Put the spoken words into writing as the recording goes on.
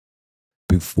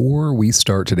Before we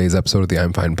start today's episode of the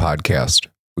F.I.N.E podcast,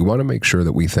 we want to make sure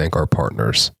that we thank our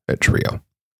partners at Trio.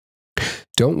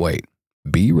 Don't wait.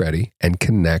 Be ready and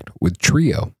connect with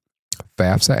Trio.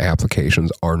 FAFSA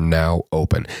applications are now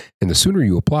open, and the sooner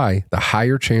you apply, the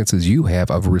higher chances you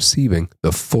have of receiving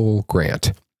the full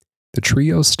grant. The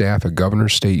Trio staff at Governor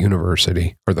State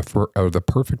University are the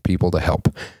perfect people to help.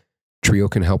 Trio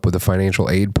can help with the financial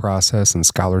aid process and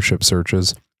scholarship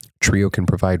searches. Trio can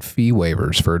provide fee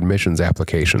waivers for admissions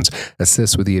applications,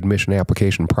 assist with the admission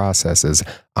application processes,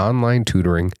 online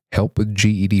tutoring, help with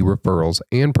GED referrals,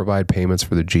 and provide payments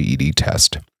for the GED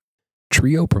test.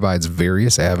 Trio provides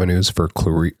various avenues for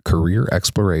career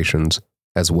explorations,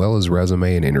 as well as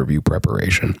resume and interview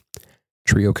preparation.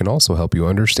 Trio can also help you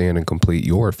understand and complete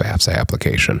your FAFSA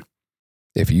application.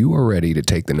 If you are ready to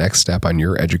take the next step on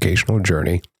your educational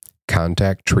journey,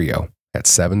 contact Trio at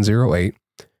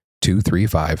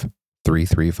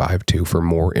 708-235-3352 for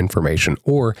more information,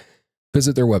 or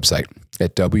visit their website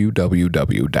at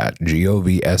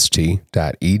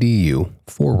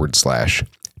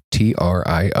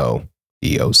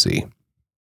www.govst.edu/TRIOEOC.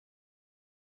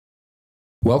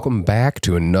 Welcome back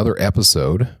to another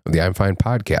episode of the F.I.N.E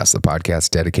podcast, the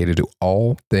podcast dedicated to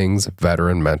all things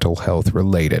veteran mental health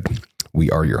related. We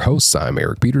are your hosts. I'm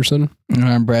Eric Peterson. And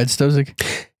I'm Brad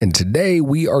Stozic. And today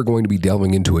we are going to be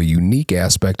delving into a unique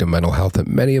aspect of mental health that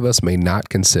many of us may not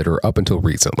consider up until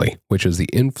recently, which is the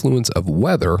influence of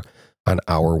weather on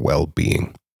our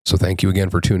well-being. So thank you again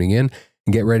for tuning in,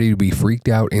 and get ready to be freaked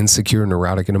out, insecure,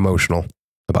 neurotic, and emotional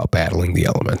about battling the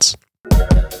elements.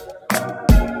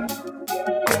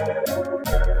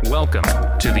 Welcome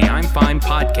to the F.I.N.E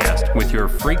podcast with your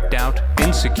freaked out,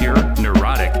 insecure,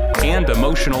 neurotic, and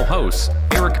emotional hosts,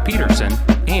 Eric Peterson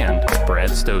and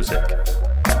Brad Stozic.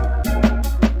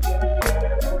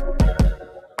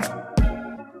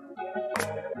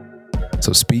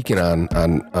 So speaking on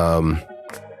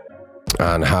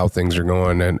how things are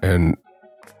going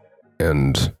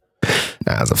and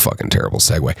that's a fucking terrible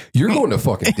segue. You're going to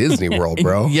fucking Disney World,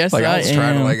 bro. Yes, I was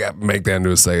trying am. to make that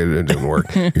into a segue. It didn't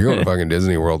work. You're going to fucking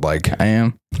Disney World. I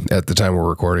am. At the time we're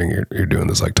recording, you're doing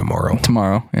this tomorrow.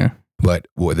 Tomorrow, yeah. But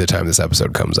by the time this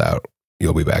episode comes out,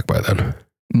 you'll be back by then.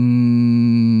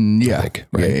 Yeah. I think,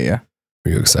 right? Yeah.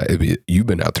 Are you excited? You've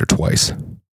been out there twice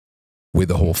with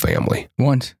the whole family.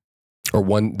 Once. Or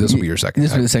one. This will be your second This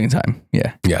time. will be the second time.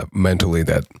 Yeah. Yeah. Mentally,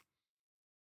 that.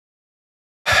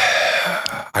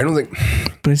 I don't think.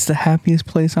 But it's the happiest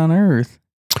place on earth.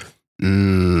 For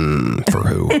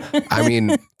who? I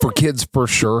mean, for kids, for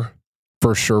sure.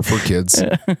 For sure, for kids.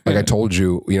 Like I told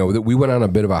you, we went on a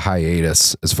bit of a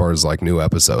hiatus as far as new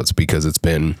episodes because it's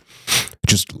been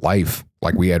just life.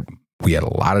 We had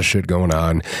a lot of shit going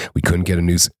on. We couldn't get a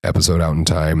new episode out in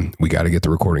time. We got to get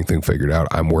the recording thing figured out.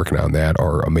 I'm working on that.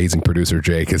 Our amazing producer,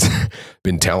 Jake, has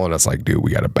been telling us dude,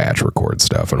 we got to batch record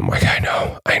stuff. And I'm like, I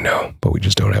know, but we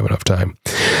just don't have enough time.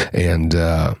 And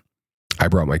I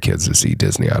brought my kids to see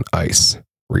Disney on Ice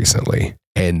recently.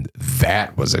 And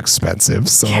that was expensive.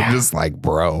 So yeah. I'm just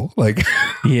bro,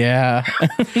 yeah.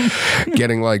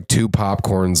 getting 2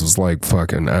 popcorns was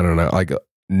fucking, I don't know,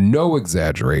 no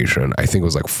exaggeration. I think it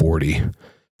was 40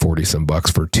 some bucks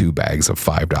for 2 bags of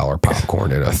 $5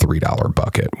 popcorn in a $3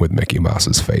 bucket with Mickey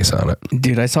Mouse's face on it.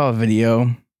 Dude, I saw a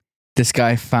video. This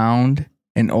guy found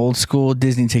an old school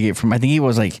Disney ticket from, I think he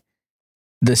was the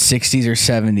 60s or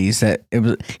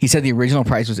 70s. He said the original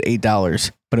price was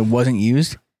 $8, but it wasn't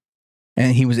used.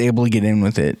 And he was able to get in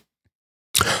with it.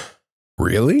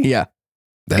 Really? Yeah.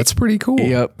 That's pretty cool.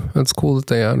 Yep. That's cool that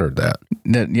they honored that.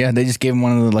 Yeah, they just gave him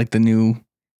one of the new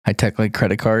high-tech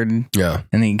credit card. Yeah.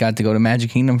 And then he got to go to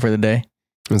Magic Kingdom for the day.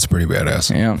 That's pretty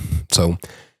badass. Yeah. So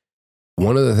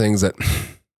one of the things that,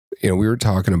 we were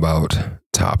talking about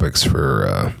topics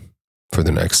for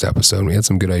the next episode. We had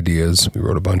some good ideas. We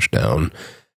wrote a bunch down.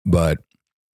 But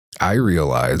I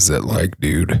realized that,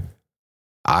 dude,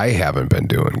 I haven't been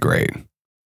doing great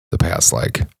the past,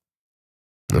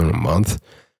 month,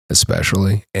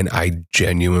 especially. And I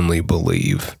genuinely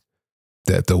believe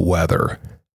that the weather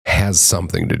has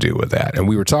something to do with that. And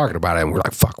we were talking about it and we're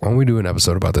like, fuck, why don't we do an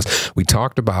episode about this? We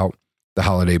talked about the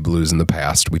holiday blues in the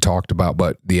past. We talked about,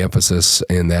 but the emphasis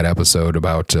in that episode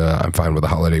about I'm fine with the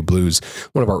holiday blues.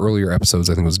 One of our earlier episodes,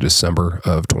 I think it was December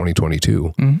of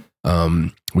 2022. Mm-hmm.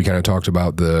 We kind of talked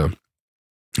about the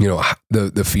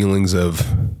feelings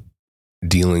of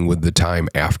dealing with the time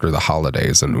after the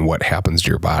holidays and what happens to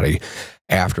your body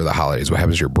after the holidays, what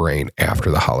happens to your brain after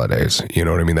the holidays. You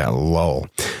know what I mean? That lull.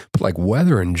 But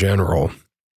weather in general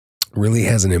really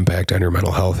has an impact on your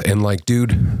mental health. And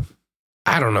dude,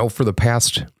 I don't know, for the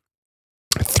past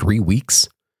 3 weeks,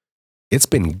 it's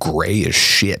been gray as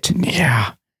shit.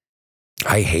 Yeah.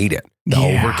 I hate it. The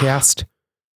overcast.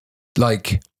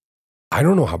 Like, I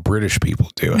don't know how British people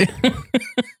do it.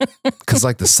 Because,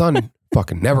 like, the sun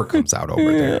fucking never comes out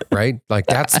over there, right? Like,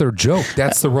 that's their joke.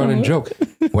 That's the running joke.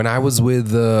 When I was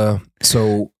with,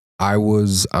 I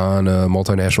was on a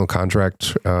multinational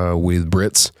contract with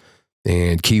Brits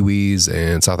and Kiwis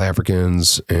and South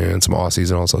Africans and some Aussies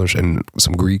and all this other shit, and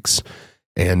some Greeks.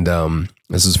 And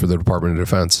this is for the Department of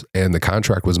Defense. And the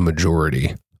contract was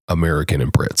majority American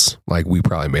and Brits. Like, we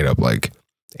probably made up like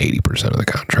 80% of the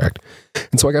contract.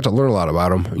 And so I got to learn a lot about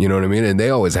them. You know what I mean? And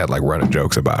they always had like running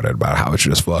jokes about it, about how it's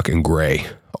just fucking gray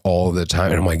all the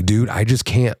time. And I'm like, dude, I just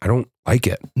can't. I don't like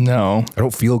it. No. I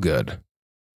don't feel good.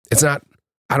 It's not,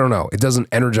 I don't know. It doesn't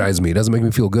energize me. It doesn't make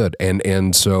me feel good.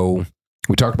 And so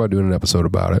we talked about doing an episode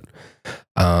about it.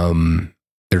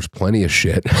 There's plenty of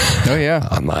shit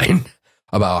online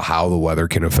about how the weather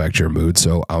can affect your mood.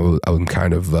 So I'm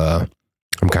kind of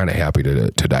happy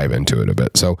to dive into it a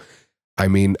bit. So, I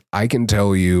mean, I can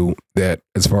tell you that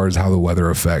as far as how the weather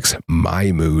affects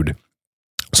my mood.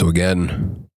 So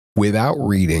again, without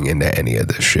reading into any of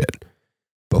this shit,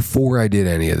 before I did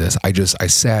any of this, I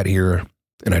sat here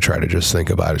and I tried to just think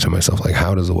about it to myself. Like,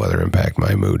 how does the weather impact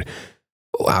my mood?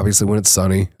 Well, obviously when it's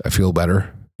sunny, I feel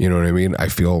better. You know what I mean? I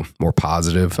feel more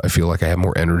positive. I feel like I have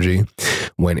more energy.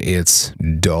 When it's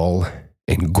dull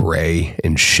and gray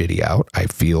and shitty out, I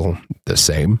feel the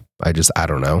same. I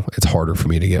don't know. It's harder for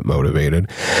me to get motivated.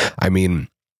 I mean,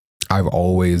 I've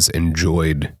always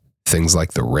enjoyed things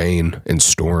like the rain and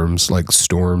storms,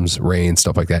 rain,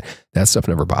 stuff like that. That stuff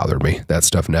never bothered me. That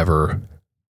stuff never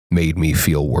made me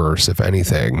feel worse. If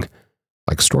anything,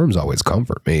 like, storms always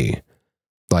comfort me.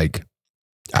 Like,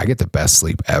 I get the best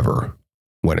sleep ever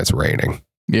when it's raining.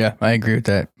 Yeah, I agree with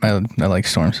that. I like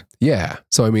storms. Yeah.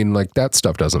 So, I mean, like, that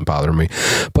stuff doesn't bother me.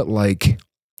 But, like,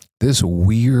 this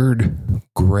weird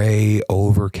gray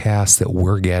overcast that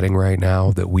we're getting right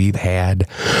now, that we've had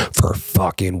for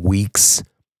fucking weeks,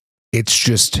 it's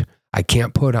just, I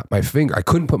can't put up my finger. I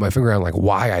couldn't put my finger on, like,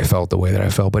 why I felt the way that I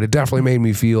felt, but it definitely made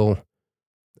me feel,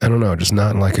 I don't know, just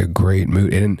not in like a great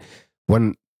mood. And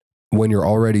when you're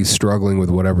already struggling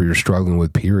with whatever you're struggling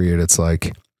with, period, it's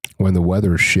like, when the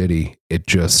weather's shitty, it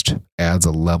just adds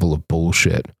a level of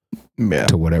bullshit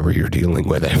to whatever you're dealing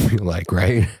with, I feel like,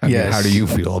 right? I mean, how do you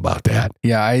feel about that?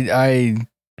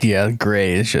 Yeah,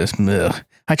 gray is just, ugh.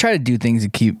 I try to do things to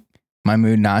keep my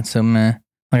mood not so meh.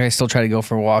 Like, I still try to go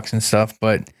for walks and stuff,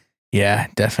 but yeah,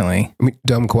 definitely. I mean,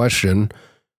 dumb question,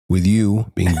 with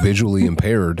you being visually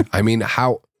impaired, I mean,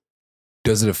 how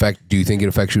does it affect, do you think it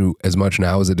affects you as much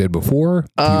now as it did before?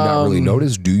 Do you not really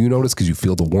notice? Do you notice because you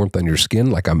feel the warmth on your skin?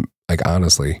 Like,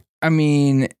 honestly. I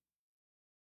mean,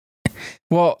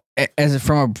 well,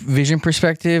 from a vision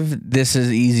perspective, this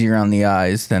is easier on the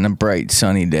eyes than a bright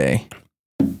sunny day.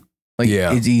 Like,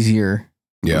 it's easier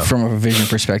from a vision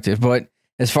perspective. But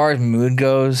as far as mood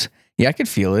goes, I could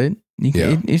feel it.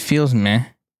 It feels meh.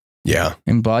 Yeah.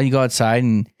 And you go outside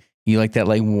and you like that,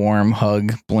 like, warm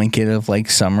hug blanket of, like,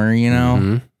 summer, you know?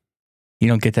 Mm-hmm. You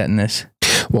don't get that in this.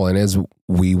 Well, and as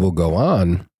we will go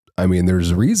on, I mean,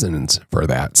 there's reasons for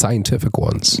that, scientific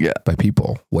ones, by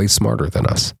people way smarter than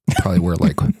us. Probably wear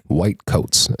like white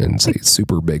coats and say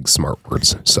super big smart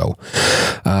words. So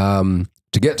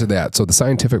to get to that, so the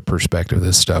scientific perspective of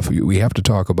this stuff, we have to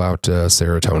talk about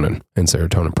serotonin and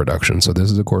serotonin production. So this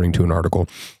is according to an article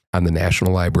on the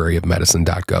National Library of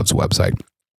Medicine.gov's website.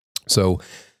 So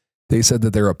they said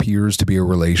that there appears to be a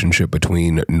relationship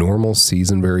between normal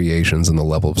season variations in the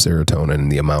level of serotonin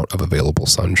and the amount of available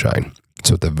sunshine.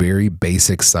 So at the very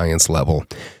basic science level,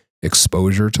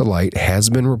 exposure to light has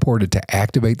been reported to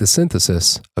activate the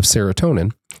synthesis of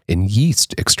serotonin in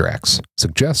yeast extracts,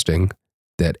 suggesting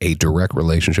that a direct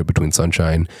relationship between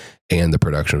sunshine and the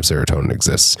production of serotonin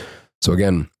exists. So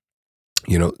again,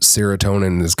 you know,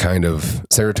 serotonin is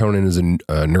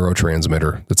a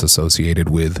neurotransmitter that's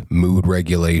associated with mood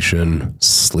regulation,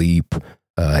 sleep,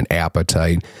 and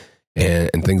appetite, and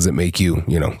things that make you,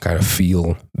 you know, kind of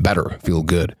feel better, feel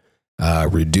good.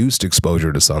 Reduced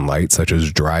exposure to sunlight, such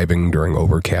as driving during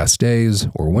overcast days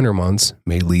or winter months,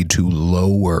 may lead to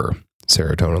lower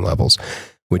serotonin levels,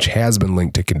 which has been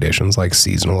linked to conditions like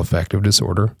seasonal affective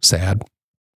disorder, SAD,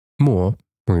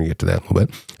 we're going to get to that in a little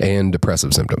bit, and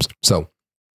depressive symptoms. So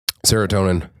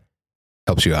serotonin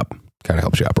helps you up,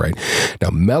 right? Now,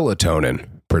 melatonin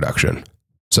production.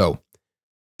 So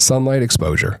sunlight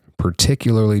exposure,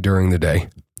 particularly during the day,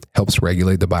 helps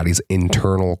regulate the body's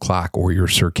internal clock, or your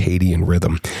circadian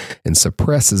rhythm, and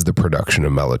suppresses the production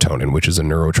of melatonin, which is a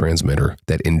neurotransmitter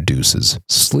that induces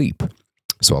sleep.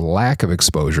 So a lack of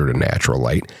exposure to natural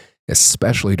light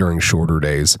especially during shorter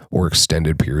days or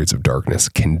extended periods of darkness,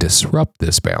 can disrupt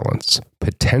this balance,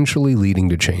 potentially leading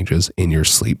to changes in your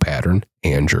sleep pattern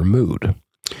and your mood.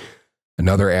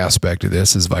 Another aspect of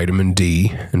this is vitamin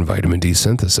D and vitamin D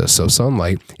synthesis. So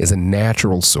sunlight is a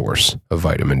natural source of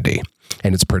vitamin D,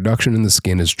 and its production in the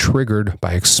skin is triggered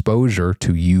by exposure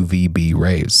to UVB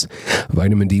rays.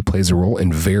 Vitamin D plays a role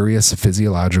in various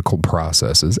physiological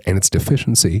processes, and its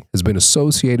deficiency has been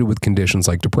associated with conditions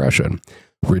like depression.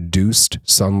 Reduced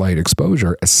sunlight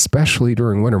exposure, especially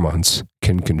during winter months,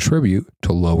 can contribute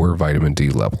to lower vitamin D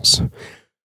levels.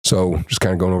 So just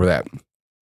kind of going over that.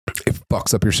 It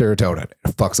fucks up your serotonin.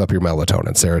 It fucks up your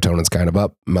melatonin. Serotonin's kind of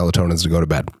up. Melatonin's to go to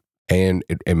bed. And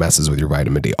it messes with your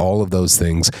vitamin D. All of those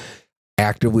things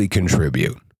actively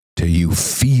contribute to you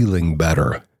feeling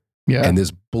better. Yeah. And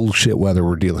this bullshit weather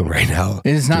we're dealing right now.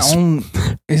 It's not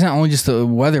only just the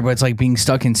weather, but it's like being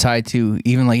stuck inside too.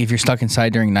 Even like if you're stuck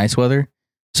inside during nice weather.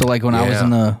 So like when I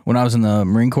was in the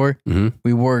Marine Corps,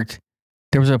 we worked.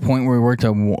 There was a point where we worked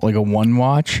a one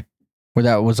watch. Where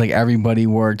that was like everybody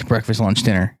worked breakfast, lunch,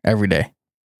 dinner every day.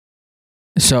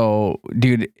 So,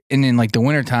 dude, and in like the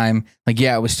wintertime, like,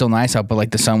 yeah, it was still nice out, but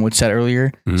like the sun would set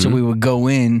earlier. So we would go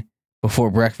in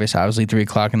before breakfast, obviously 3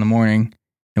 o'clock in the morning,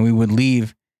 and we would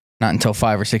leave not until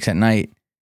 5 or 6 at night.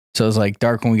 So it was like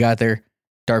dark when we got there,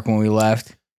 dark when we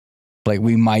left. Like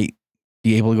we might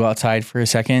be able to go outside for a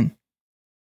second.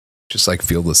 Just like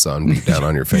feel the sun beat down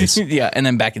on your face. Yeah, and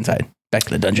then back inside. Back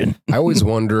to the dungeon. I always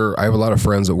wonder, I have a lot of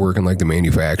friends that work in like the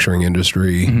manufacturing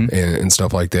industry and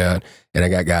stuff like that. And I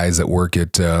got guys that work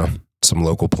at some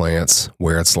local plants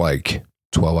where it's like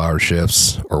 12-hour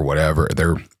shifts or whatever.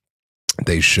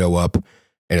 They show up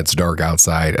and it's dark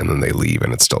outside and then they leave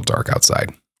and it's still dark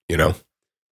outside, you know?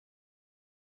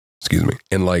 Excuse me.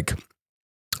 And like,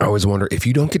 I always wonder if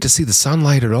you don't get to see the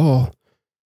sunlight at all,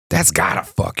 that's gotta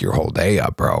fuck your whole day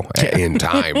up, bro, in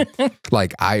time.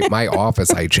 Like my office,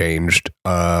 I changed.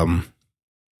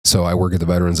 So I work at the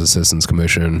Veterans Assistance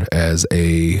Commission as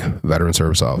a veteran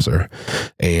service officer,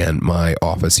 and my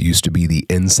office used to be the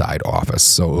inside office.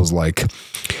 So it was like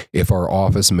if our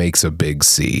office makes a big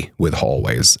C with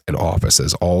hallways and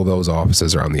offices, all those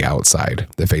offices are on the outside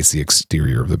that face the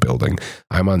exterior of the building.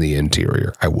 I'm on the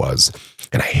interior. I was,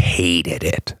 and I hated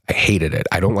it.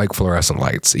 I don't like fluorescent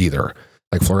lights either.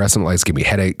 Like fluorescent lights give me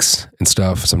headaches and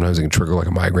stuff. Sometimes it can trigger like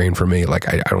a migraine for me.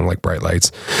 Like I don't like bright lights.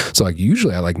 So like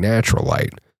usually I like natural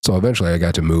light. So eventually I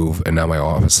got to move and now my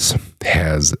office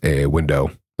has a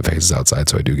window that faces outside.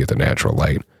 So I do get the natural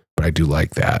light, but I do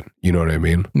like that. You know what I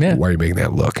mean? Yeah. Why are you making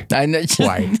that look? I know.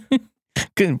 Why?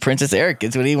 Good Princess Eric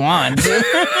gets what he wants.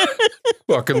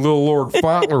 Fucking little Lord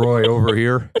Fauntleroy over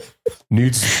here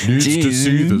needs to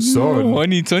see the sun. I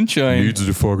need sunshine. Needs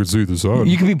to fucking see the sun.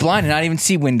 You can be blind and not even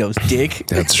see windows, dick.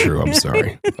 That's true. I'm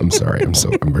sorry. I'm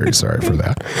very sorry for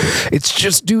that. It's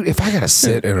just, dude, if I gotta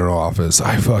sit in an office,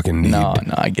 I fucking need. No,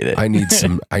 I get it.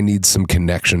 I need some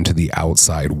connection to the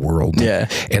outside world. Yeah.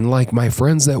 And like my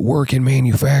friends that work in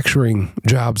manufacturing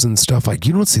jobs and stuff, like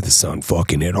you don't see the sun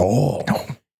fucking at all. No.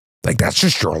 Like, that's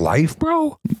just your life,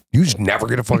 bro. You just never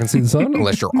get to fucking see the sun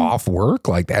unless you're off work.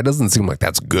 Like, that doesn't seem like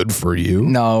that's good for you.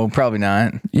 No, probably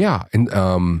not. Yeah. And,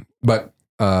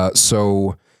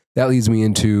 so that leads me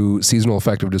into seasonal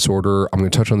affective disorder. I'm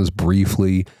going to touch on this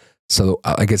briefly. So,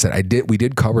 like I said, we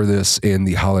did cover this in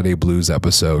the holiday blues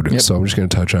episode. Yep. So I'm just going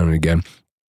to touch on it again.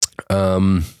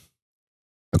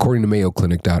 According to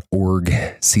mayoclinic.org,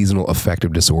 seasonal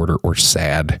affective disorder, or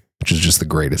SAD, which is just the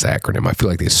greatest acronym. I feel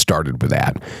like they started with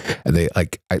that. And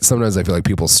sometimes I feel like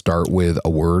people start with a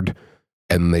word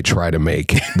and they try to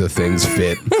make the things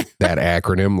fit that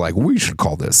acronym. Like, we should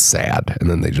call this SAD. And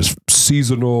then they just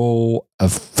seasonal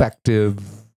affective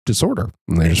disorder.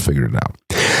 And they just figured it out.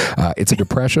 It's a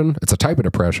depression. It's a type of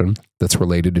depression that's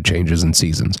related to changes in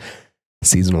seasons.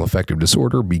 Seasonal affective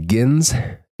disorder begins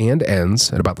and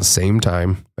ends at about the same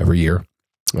time every year.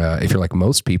 If you're like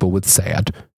most people with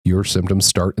SAD, your symptoms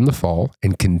start in the fall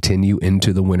and continue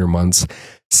into the winter months,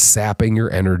 sapping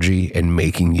your energy and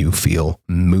making you feel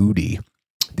moody.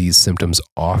 These symptoms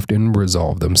often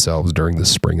resolve themselves during the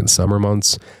spring and summer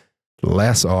months.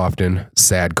 Less often,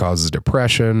 SAD causes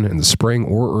depression in the spring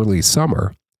or early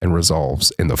summer and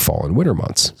resolves in the fall and winter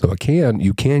months. So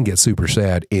you can get super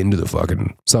sad into the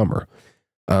fucking summer.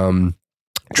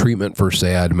 Treatment for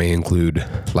SAD may include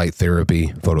light therapy,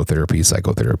 phototherapy,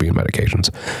 psychotherapy, and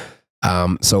medications.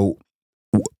 So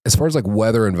as far as like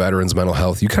weather and veterans mental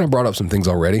health, you kind of brought up some things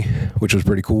already, which was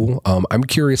pretty cool. I'm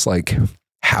curious, like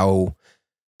how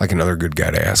like another good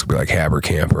guy to ask would be like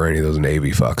Haberkamp or any of those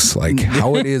Navy fucks. Like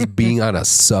how it is being on a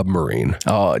submarine.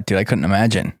 Oh, dude, I couldn't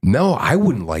imagine. No, I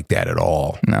wouldn't like that at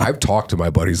all. No. I've talked to my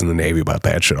buddies in the Navy about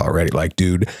that shit already. Like,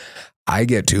 dude, I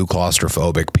get too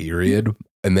claustrophobic, period.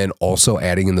 And then also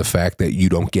adding in the fact that you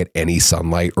don't get any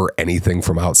sunlight or anything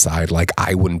from outside. Like,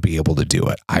 I wouldn't be able to do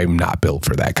it. I'm not built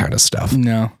for that kind of stuff.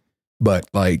 No. But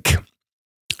like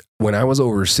when I was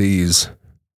overseas,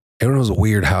 it was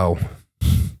weird how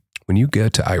when you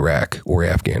get to Iraq or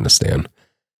Afghanistan,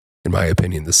 in my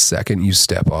opinion, the second you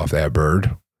step off that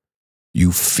bird,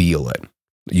 you feel it.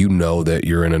 You know that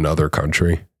you're in another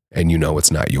country and you know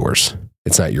it's not yours.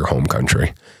 It's not your home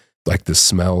country. Like the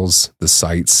smells, the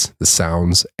sights, the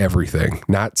sounds, everything.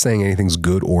 Not saying anything's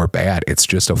good or bad. It's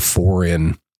just a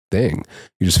foreign thing.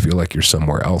 You just feel like you're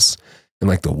somewhere else. And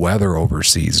like the weather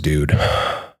overseas, dude,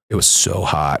 it was so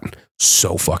hot,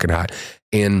 so fucking hot.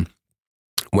 And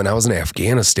when I was in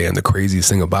Afghanistan, the craziest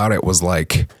thing about it was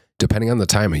like, depending on the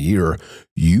time of year,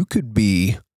 you could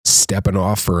be stepping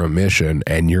off for a mission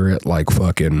and you're at like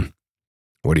fucking,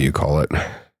 what do you call it?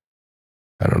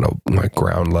 I don't know, like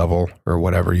ground level or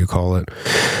whatever you call it.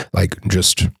 Like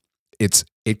just,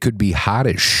 it could be hot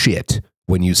as shit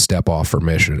when you step off for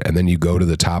mission and then you go to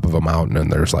the top of a mountain and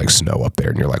there's like snow up there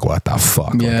and you're like, what the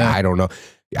fuck? Yeah. Like, I don't know.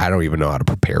 I don't even know how to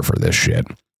prepare for this shit.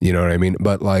 You know what I mean?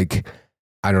 But like,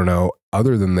 I don't know.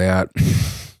 Other than that,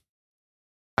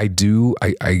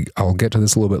 I'll get to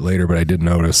this a little bit later, but I did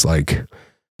notice like,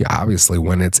 yeah, obviously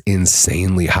when it's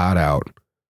insanely hot out,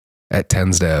 that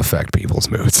tends to affect people's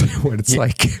moods when it's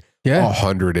like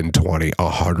 120,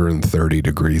 130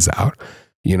 degrees out.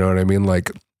 You know what I mean?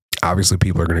 Like, obviously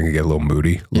people are going to get a little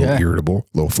moody, a little irritable,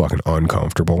 a little fucking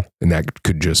uncomfortable. And that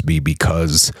could just be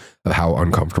because of how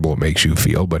uncomfortable it makes you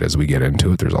feel. But as we get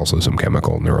into it, there's also some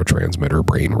chemical neurotransmitter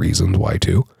brain reasons why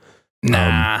too.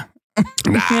 Nah.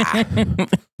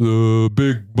 The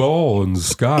big ball in the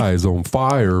sky is on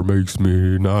fire makes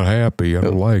me not happy. I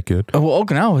don't like it. Oh, well,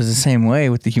 Okinawa was the same way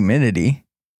with the humidity.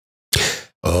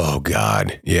 Oh,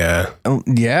 God. Yeah. Oh,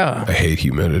 yeah. I hate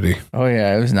humidity. Oh,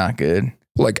 yeah. It was not good.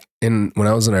 Like when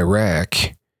I was in Iraq,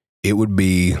 it would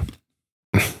be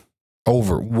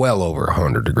well over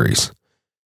 100 degrees.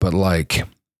 But like,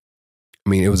 I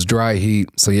mean, it was dry heat.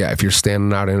 So yeah, if you're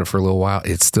standing out in it for a little while,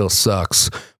 it still sucks.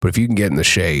 But if you can get in the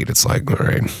shade, it's like, all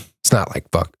right, it's not like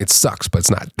fuck. It sucks, but it's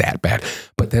not that bad.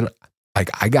 But then like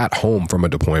I got home from a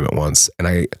deployment once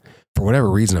and for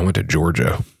whatever reason, I went to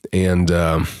Georgia and,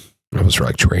 I was for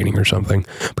like training or something,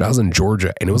 but I was in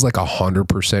Georgia and it was like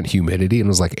 100% humidity and it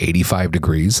was like 85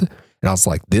 degrees. And I was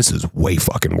like, this is way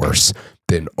fucking worse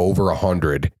than over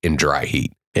 100 in dry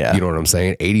heat. Yeah. You know what I'm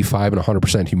saying? 85 and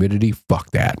 100% humidity.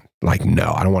 Fuck that. Like,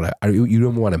 no, I don't want to, you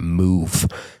don't want to move.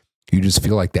 You just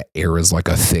feel like the air is like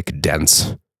a thick,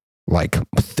 dense, like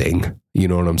thing. You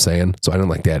know what I'm saying? So I don't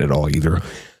like that at all either.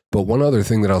 But one other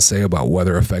thing that I'll say about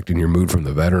weather affecting your mood from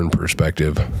the veteran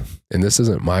perspective, and this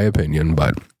isn't my opinion,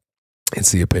 but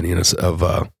it's the opinion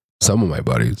of some of my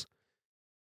buddies,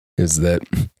 is that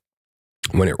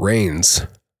when it rains,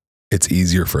 it's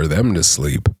easier for them to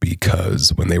sleep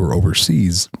because when they were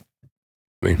overseas,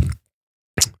 I mean,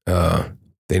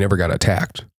 they never got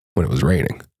attacked when it was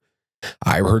raining.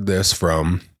 I've heard this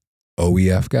from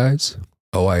OEF guys,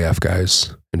 OIF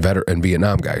guys, and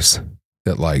Vietnam guys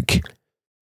that like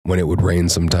when it would rain,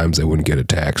 sometimes they wouldn't get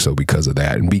attacked. So because of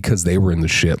that, and because they were in the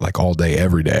shit like all day,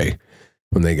 every day,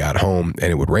 when they got home and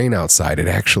it would rain outside, it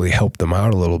actually helped them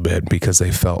out a little bit because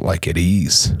they felt like at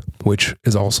ease, which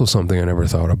is also something I never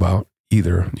thought about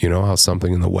either. You know, how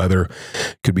something in the weather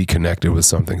could be connected with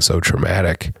something so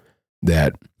traumatic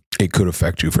that it could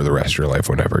affect you for the rest of your life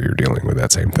whenever you're dealing with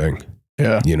that same thing.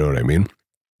 Yeah. You know what I mean?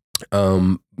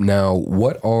 Now,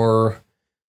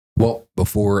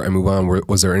 before I move on,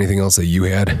 was there anything else that you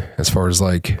had as far as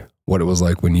like what it was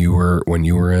like when you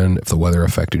were in, if the weather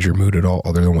affected your mood at all,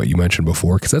 other than what you mentioned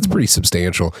before? Because that's pretty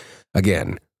substantial.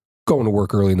 Again, going to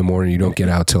work early in the morning, you don't get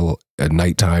out till at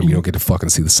nighttime, you don't get to fucking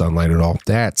see the sunlight at all.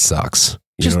 That sucks.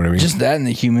 You know what I mean? Just that and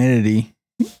the humidity.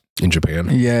 In Japan?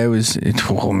 Yeah, it was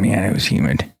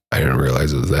humid. I didn't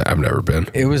realize it was that. I've never been.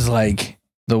 It was like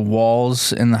the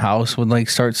walls in the house would like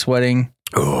start sweating.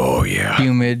 Oh, yeah.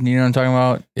 Humid. You know what I'm talking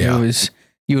about? Yeah. It was,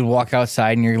 you would walk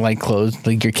outside and your like clothes,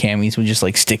 like your camis would just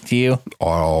like stick to you.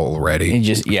 Already. And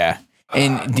just, yeah.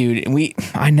 And dude,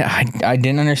 I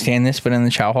didn't understand this, but in the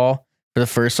chow hall, for the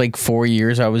first like 4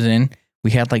 years I was in,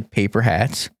 we had like paper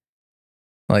hats.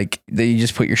 Like that you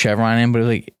just put your chevron in, but it was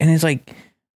like, and it's like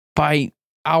by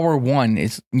hour one, you're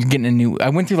getting a new,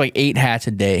 I went through like 8 hats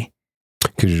a day.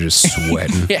 Because you're just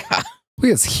sweating. Yeah.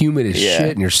 It's humid as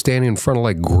shit, and you're standing in front of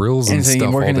like grills and so stuff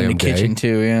you're working all in the damn day. kitchen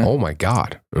too, yeah. Oh my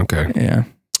God. Okay. Yeah.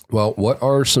 Well, what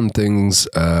are some things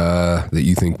that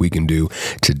you think we can do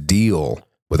to deal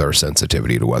with our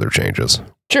sensitivity to weather changes?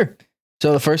 Sure.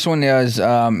 So the first one is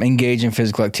engage in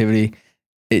physical activity.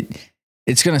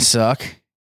 It's going to suck,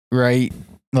 right?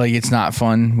 Like it's not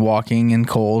fun walking in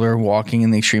cold or walking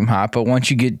in the extreme hot, but once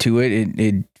you get to it,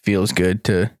 it feels good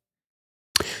to,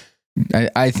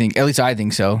 I think, at least I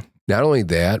think so. Not only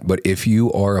that, but if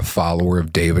you are a follower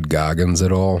of David Goggins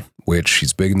at all, which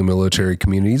he's big in the military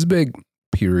community, he's big,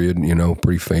 period,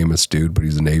 pretty famous dude, but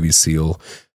he's a Navy SEAL.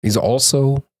 He's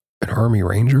also an Army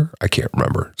Ranger. I can't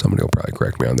remember. Somebody will probably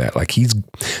correct me on that. Like he's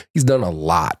done a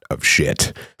lot of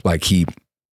shit. Like he's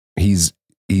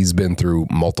been through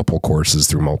multiple courses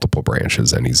through multiple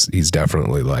branches, and he's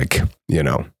definitely like,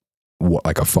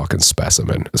 like a fucking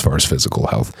specimen as far as physical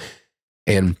health.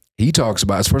 And he talks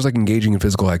about, as far as like engaging in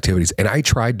physical activities, and I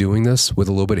tried doing this with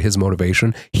a little bit of his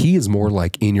motivation. He is more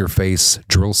like in your face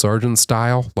drill sergeant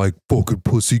style, like fucking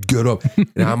pussy, get up.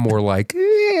 And I'm more like,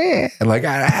 and like,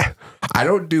 I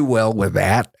don't do well with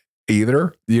that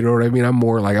either. You know what I mean? I'm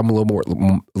more like, I'm a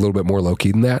little bit more low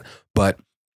key than that. But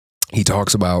he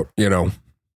talks about,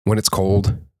 when it's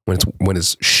cold, when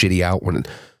it's shitty out,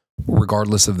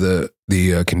 regardless of the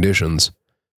conditions,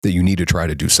 that you need to try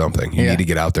to do something. You need to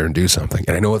get out there and do something.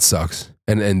 And I know it sucks.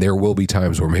 And there will be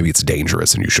times where maybe it's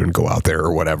dangerous and you shouldn't go out there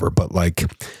or whatever. But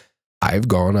like, I've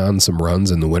gone on some runs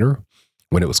in the winter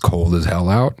when it was cold as hell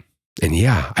out. And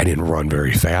yeah, I didn't run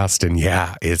very fast. And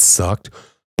yeah, it sucked.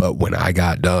 But when I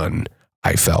got done,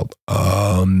 I felt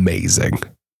amazing.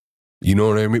 You know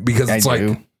what I mean? Because it's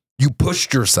like you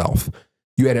pushed yourself.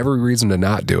 You had every reason to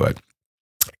not do it.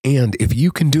 And if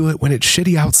you can do it when it's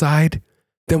shitty outside,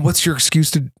 then what's your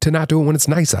excuse to not do it when it's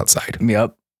nice outside?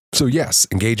 Yep. So yes,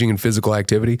 engaging in physical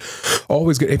activity,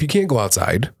 always good. If you can't go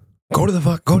outside, go to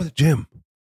the gym,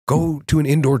 go to an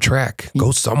indoor track,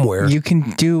 go somewhere. You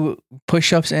can do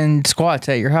push-ups and squats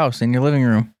at your house in your living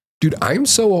room. Dude,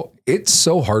 it's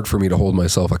so hard for me to hold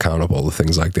myself accountable to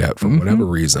things like that for whatever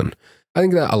reason. I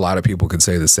think that a lot of people could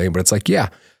say the same, but it's like, yeah,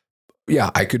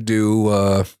 I could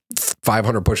do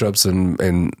 500 push-ups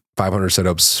and 500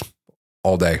 sit-ups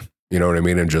all day. You know what I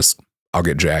mean? And I'll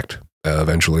get jacked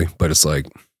eventually, but it's like,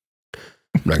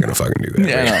 I'm not going to fucking do that.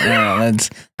 Yeah,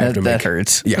 no, that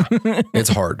hurts. Yeah, it's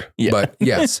hard. Yeah. But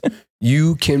yes,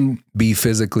 you can be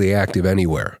physically active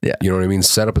anywhere. Yeah. You know what I mean?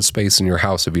 Set up a space in your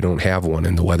house if you don't have one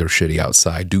and the weather's shitty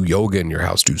outside. Do yoga in your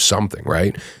house. Do something,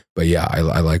 right? But yeah,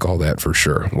 I like all that for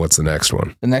sure. What's the next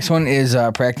one? The next one is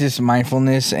practice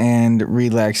mindfulness and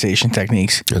relaxation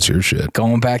techniques. That's your shit.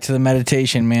 Going back to the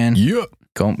meditation, man. Yeah.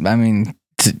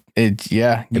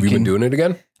 Have you been doing it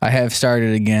again? I have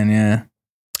started again, yeah.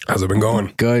 How's it been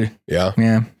going? Good. Yeah.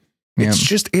 Yeah.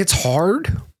 It's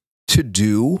hard to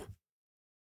do,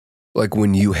 like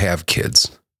when you have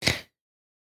kids,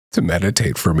 to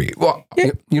meditate for me. Well,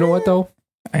 you know what though?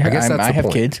 I guess I have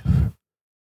kids.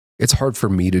 It's hard for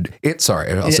me to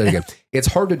sorry, I'll say it again. It's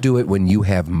hard to do it when you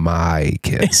have my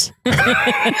kids.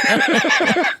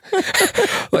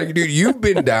 Like, dude, you've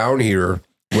been down here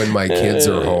when my kids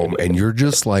are home and you're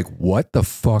just like, what the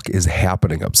fuck is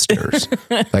happening upstairs?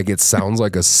 Like, it sounds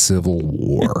like a civil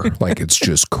war. Like, it's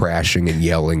just crashing and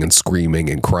yelling and screaming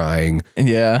and crying.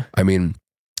 Yeah. I mean,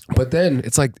 but then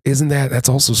it's like, that's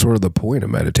also sort of the point of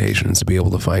meditation, is to be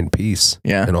able to find peace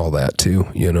and all that too.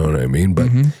 You know what I mean? But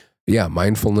yeah,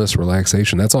 mindfulness,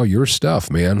 relaxation, that's all your stuff,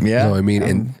 man. Yeah. You know what I mean? I'm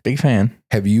and big fan.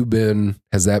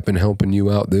 Has that been helping you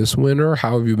out this winter?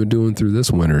 How have you been doing through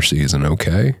this winter season?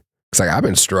 Okay. It's like, I've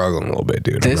been struggling a little bit,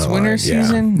 dude. This winter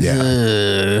season?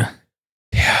 Yeah.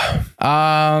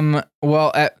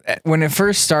 Well, when it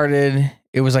first started,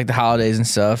 it was like the holidays and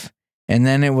stuff. And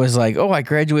then it was like, I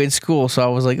graduated school. So I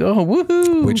was like,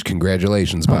 woohoo. Which,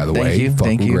 congratulations, by the way. You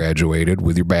fucking graduated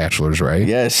with your bachelor's, right?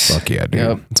 Yes. Fuck yeah, dude.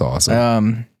 Yep. It's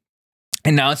awesome.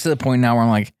 And now it's to the point now where I'm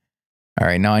like, all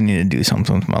right, now I need to do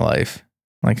something with my life.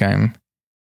 Like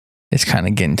it's kind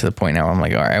of getting to the point now where I'm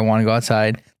like, all right, I want to go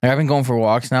outside. Like, I've been going for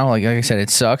walks now. Like I said, it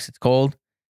sucks. It's cold,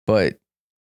 but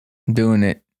I'm doing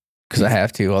it because I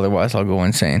have to. Otherwise, I'll go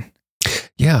insane.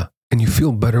 Yeah. And you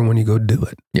feel better when you go do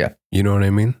it. Yeah. You know what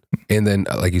I mean? And then,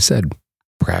 like you said,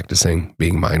 practicing,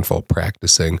 being mindful,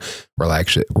 practicing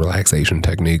relaxation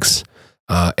techniques.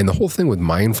 And the whole thing with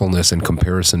mindfulness in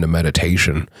comparison to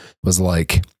meditation was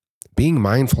like, being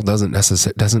mindful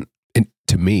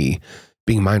to me,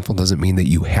 being mindful doesn't mean that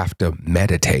you have to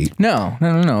meditate. No.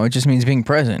 It just means being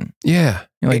present. Yeah.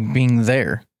 Like being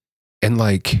there. And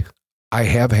like, I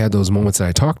have had those moments that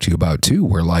I talked to you about too,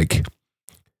 where like,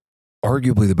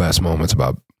 arguably the best moments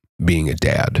about being a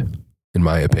dad, in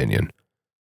my opinion,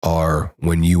 are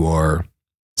when you are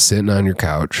sitting on your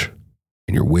couch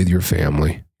and you're with your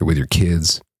family, you're with your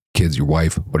kids, kids, your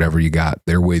wife, whatever you got,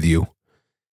 they're with you.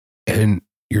 And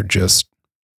you're just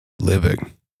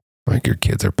living. Like your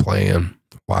kids are playing,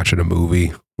 watching a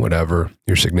movie, whatever,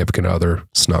 your significant other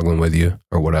snuggling with you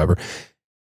or whatever.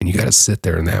 And you got to sit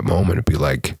there in that moment and be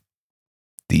like,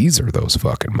 these are those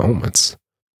fucking moments.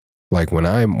 Like when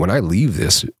I leave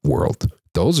this world,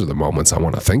 those are the moments I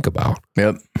want to think about.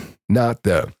 Yep. Not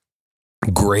the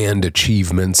grand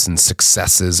achievements and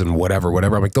successes and whatever.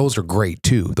 I'm like, those are great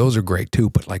too.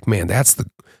 But like, man, that's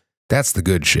the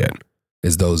good shit,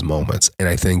 is those moments. And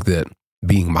I think that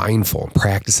being mindful,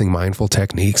 practicing mindful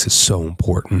techniques is so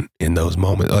important in those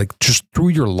moments. Like just through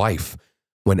your life,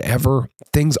 whenever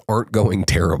things aren't going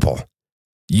terrible,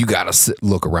 you got to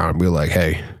look around and be like,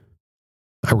 hey,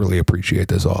 I really appreciate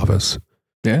this office.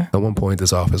 Yeah. At one point,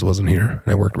 this office wasn't here,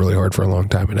 and I worked really hard for a long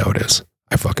time, and now it is.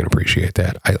 I fucking appreciate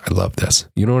that. I love this.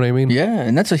 You know what I mean? Yeah,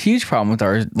 and that's a huge problem with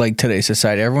our today's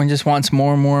society. Everyone just wants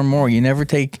more and more and more. You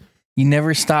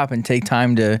never stop and take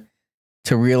time to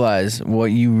realize what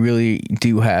you really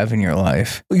do have in your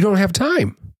life. You don't have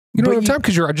time. You don't have time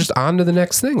because you're just on to the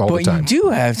next thing all the time. But you do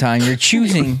have time. You're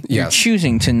choosing. Yes. You're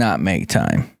choosing to not make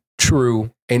time. True.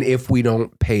 And if we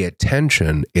don't pay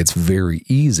attention, it's very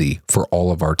easy for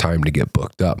all of our time to get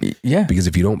booked up. Yeah. Because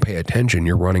if you don't pay attention,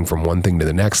 you're running from one thing to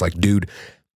the next. Like, dude,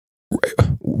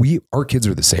 our kids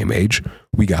are the same age.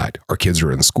 Our kids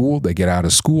are in school. They get out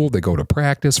of school. They go to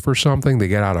practice for something. They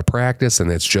get out of practice,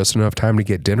 and it's just enough time to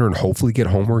get dinner and hopefully get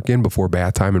homework in before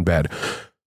bath time in bed.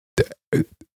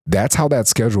 That's how that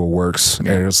schedule works.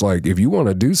 Yeah. And it's like, if you want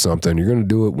to do something, you're going to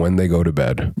do it when they go to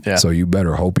bed. Yeah. So you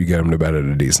better hope you get them to bed at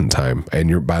a decent time.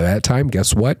 And by that time,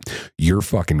 guess what? You're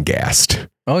fucking gassed.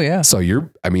 Oh yeah. So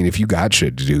if you got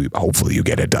shit to do, hopefully you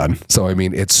get it done. So,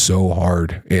 it's so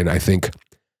hard. And I think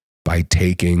by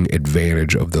taking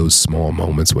advantage of those small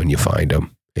moments when you find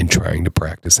them and trying to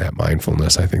practice that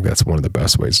mindfulness, I think that's one of the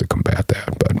best ways to combat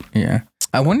that. But yeah,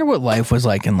 I wonder what life was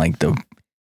like in like the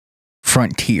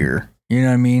frontier. You know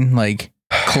what I mean? Like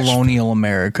colonial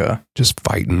America. Just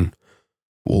fighting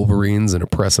Wolverines and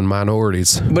oppressing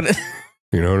minorities. But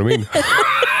you know what I mean?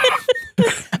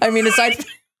 I mean,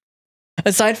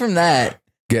 aside from that,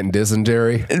 getting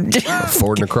dysentery,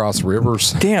 fording across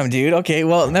rivers. Damn, dude. Okay,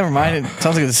 well, never mind. It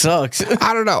sounds like it sucks.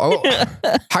 I don't know.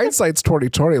 Hindsight's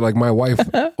 2020. Like my wife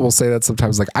will say that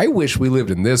sometimes. Like, I wish we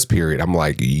lived in this period. I'm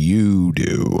like, you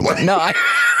do. Like, no,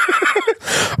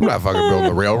 I'm not fucking building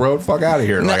the railroad. Fuck out of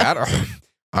here. Like,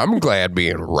 I'm glad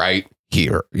being right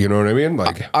here. You know what I mean?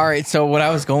 Like, all right. So what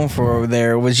I was going for over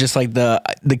there was just like the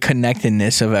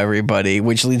connectedness of everybody,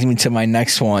 which leads me to my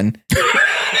next one.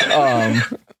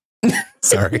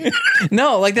 Sorry.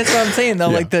 No, like that's what I'm saying though.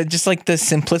 Yeah. Like the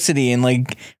simplicity and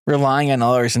like relying on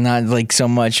others and not like so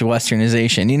much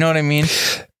westernization. You know what I mean?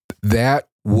 That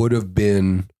would have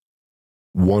been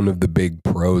one of the big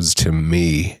pros to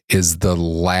me, is the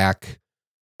lack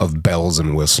of bells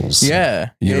and whistles.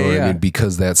 Yeah. You know what I mean?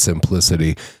 Because that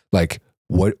simplicity, like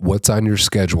what's on your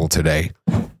schedule today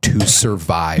to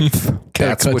survive?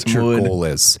 That's what your goal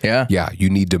is. Yeah. Yeah. You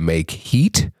need to make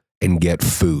heat and get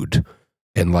food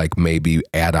and like maybe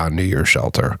add on to your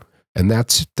shelter. And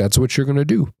that's what you're going to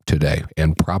do today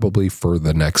and probably for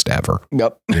the next ever.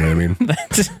 Yep. You know what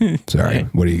I mean? Sorry.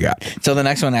 What do you got? So the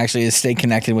next one actually is stay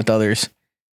connected with others.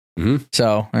 Mm-hmm.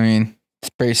 So, I mean, it's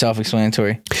pretty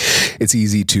self-explanatory. It's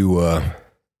easy to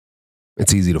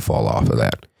fall off of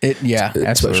that. Absolutely.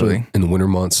 Especially in the winter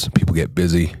months, people get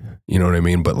busy. You know what I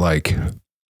mean? But like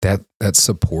that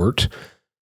support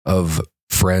of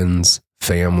friends,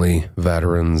 family,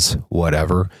 veterans,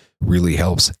 whatever, really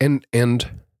helps. And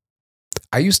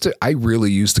I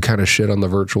really used to kind of shit on the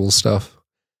virtual stuff.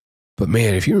 But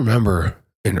man, if you remember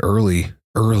in early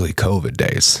COVID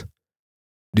days,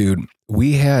 dude,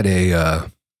 we had it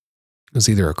was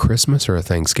either a Christmas or a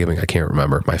Thanksgiving, I can't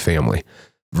remember, my family,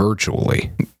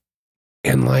 virtually.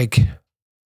 And like,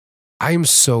 I'm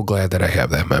so glad that I have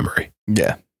that memory.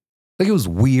 Yeah. Like, it was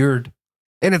weird.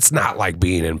 And it's not like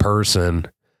being in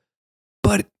person,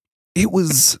 but it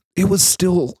was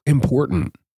still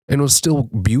important and it was still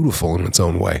beautiful in its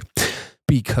own way.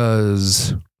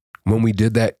 Because when we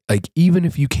did that, like, even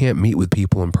if you can't meet with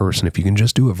people in person, if you can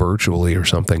just do it virtually or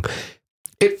something,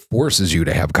 it forces you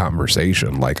to have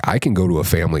conversation. Like, I can go to a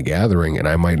family gathering and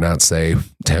I might not say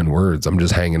 10 words. I'm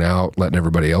just hanging out, letting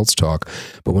everybody else talk.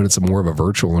 But when it's more of a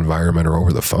virtual environment or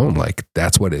over the phone, like,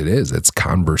 that's what it is. It's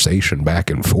conversation back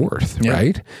and forth, yeah.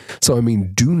 Right? So, I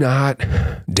mean, do not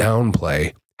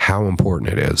downplay how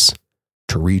important it is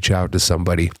to reach out to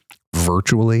somebody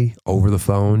virtually, over the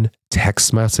phone,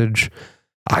 text message.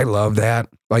 I love that.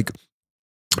 Like,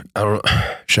 I don't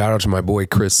know. Shout out to my boy,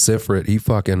 Chris Sifrit.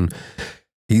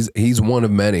 He's one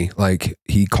of many. Like,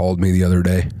 he called me the other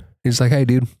day. He's like, hey,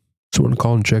 dude, just want to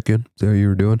call and check in, see how you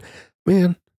were doing.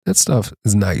 Man, that stuff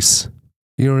is nice.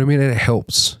 You know what I mean? And it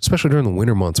helps, especially during the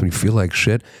winter months when you feel like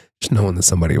shit, just knowing that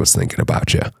somebody was thinking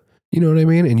about you. You know what I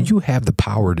mean? And you have the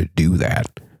power to do that.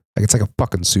 Like, it's like a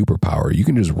fucking superpower. You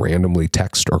can just randomly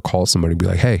text or call somebody and be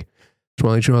like, hey, just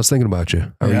want to let you know I was thinking about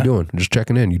you. How are you doing? I'm just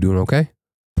checking in. You doing okay?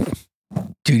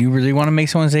 Dude, you really want to make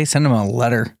someone's day? Send them a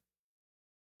letter.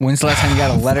 When's the last time you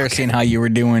got a letter saying how you were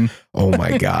doing? Oh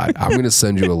my God. I'm going to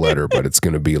send you a letter, but it's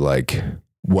going to be like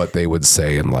what they would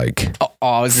say in like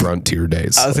frontier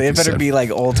days. I was saying, it better be like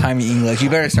old timey English.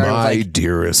 You better start with like,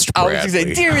 dearest Bradley. I was going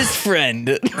to say, dearest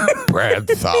friend.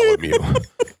 Bartholomew.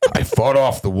 I fought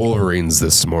off the Wolverines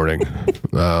this morning.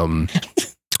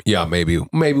 Yeah, maybe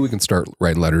we can start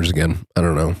writing letters again. I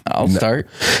don't know. I'll start.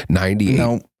 98.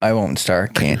 No, I won't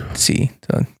start. Can't see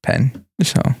the pen.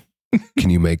 So. Can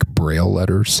you make Braille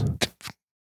letters?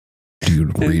 Do you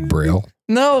read Braille?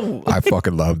 No. I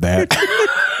fucking love that.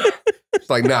 It's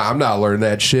like, nah, I'm not learning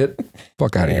that shit.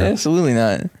 Fuck out of here. Absolutely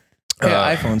not.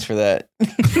 Yeah, iPhones for that.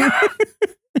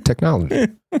 Technology.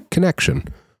 Connection.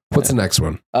 What's the next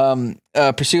one?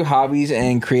 Pursue hobbies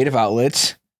and creative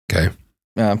outlets. Okay.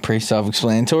 Pretty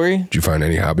self-explanatory. Did you find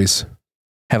any hobbies?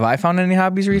 Have I found any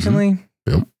hobbies recently?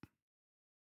 Yep.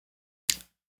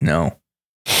 No.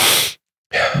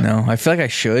 No, I feel like I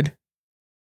should,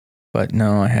 but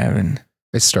no, I haven't.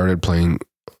 I started playing,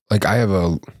 like, I have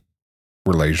a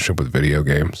relationship with video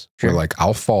games where, like,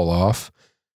 I'll fall off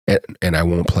and I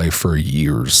won't play for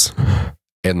years.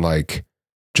 And, like,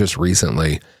 just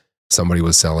recently, somebody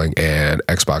was selling an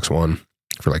Xbox One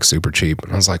for, like, super cheap.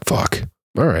 And I was like, fuck,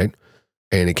 all right.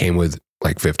 And it came with,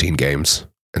 like, 15 games.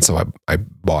 And so I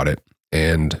bought it.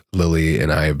 And Lily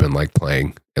and I have been, like,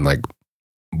 playing and, like,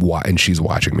 and she's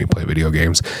watching me play video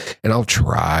games, and I'll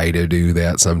try to do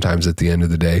that sometimes at the end of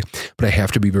the day, but I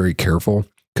have to be very careful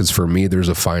because for me, there's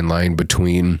a fine line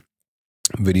between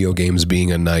video games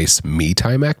being a nice me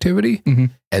time activity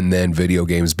and then video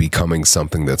games becoming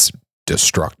something that's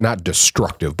not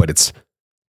destructive, but it's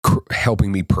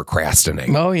helping me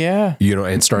procrastinate. Oh yeah. You know,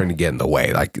 and starting to get in the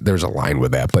way. Like, there's a line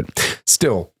with that, but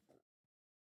still,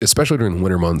 especially during the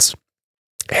winter months,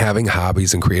 having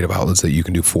hobbies and creative outlets that you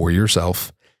can do for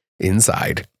yourself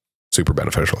inside, super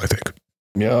beneficial, I think.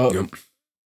 Yep.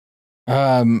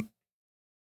 And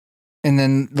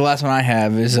then the last one I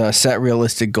have is set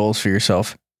realistic goals for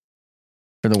yourself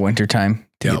for the winter time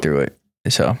to get through it.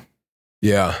 So,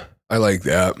 yeah, I like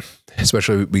that,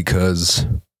 especially because,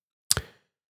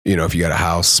 you know, if you got a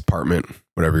house, apartment,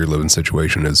 whatever your living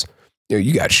situation is, you know,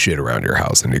 you got shit around your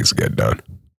house that needs to get done.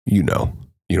 You know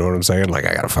what I'm saying? Like,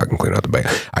 I got to fucking clean out the back.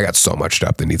 I got so much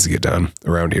stuff that needs to get done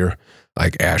around here.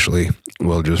 Like, Ashley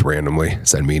will just randomly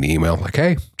send me an email like,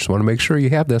 hey, just want to make sure you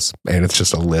have this. And it's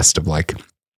just a list of, like,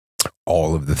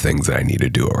 all of the things that I need to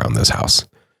do around this house.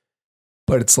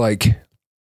 But it's like,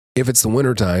 if it's the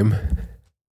wintertime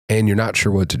and you're not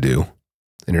sure what to do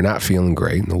and you're not feeling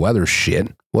great and the weather's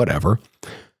shit, whatever,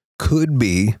 could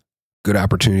be good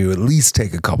opportunity to at least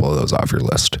take a couple of those off your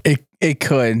list. It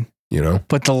could. You know?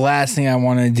 But the last thing I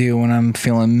want to do when I'm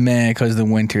feeling meh because the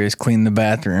winter is clean the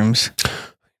bathrooms.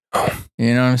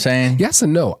 You know what I'm saying? Yes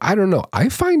and no. I don't know. I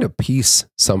find a peace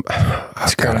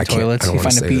scrubbing toilets. You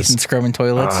find a peace in scrubbing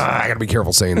toilets. I gotta be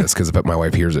careful saying this because if my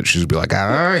wife hears it, she'll be like,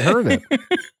 I heard it.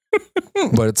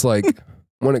 But it's like,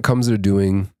 when it comes to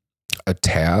doing a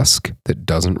task that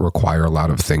doesn't require a lot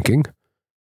of thinking,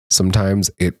 sometimes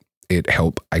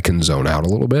I can zone out a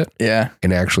little bit. Yeah.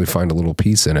 And actually find a little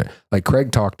peace in it. Like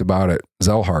Craig talked about it,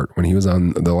 Zellhart, when he was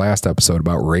on the last episode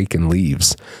about raking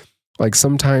leaves. Like,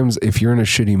 sometimes if you're in a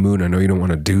shitty mood, I know you don't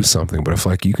want to do something, but if,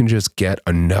 like, you can just get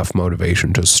enough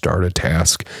motivation to start a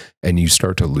task and you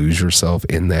start to lose yourself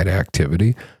in that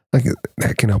activity, like,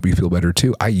 that can help you feel better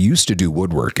too. I used to do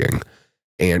woodworking,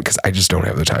 and because I just don't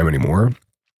have the time anymore,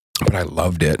 but I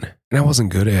loved it and I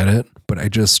wasn't good at it, but I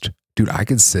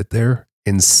could sit there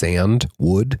and sand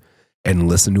wood and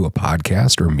listen to a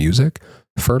podcast or music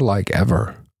for like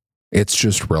ever. It's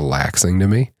just relaxing to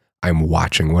me. I'm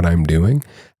watching what I'm doing.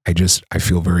 I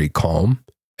feel very calm.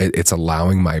 It's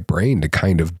allowing my brain to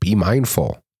kind of be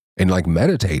mindful and like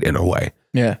meditate in a way.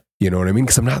 Yeah. You know what I mean?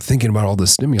 Because I'm not thinking about all the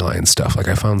stimuli and stuff. Like,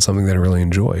 I found something that I really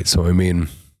enjoy. So, I mean,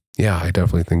 yeah, I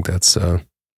definitely think that's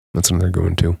something they're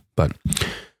going to. But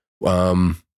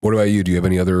what about you? Do you have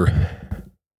any other,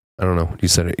 I don't know, you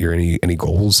said you're any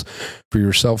goals for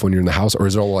yourself when you're in the house? Or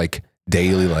is it all like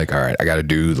daily, like, all right, I got to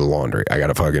do the laundry, I got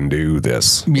to fucking do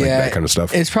this, like that kind of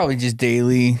stuff? It's probably just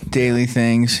daily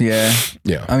things. Yeah.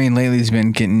 I mean, lately's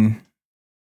been getting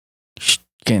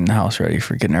the house ready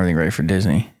getting everything ready for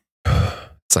Disney.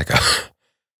 It's like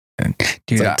It's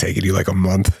Dude, like taking you like a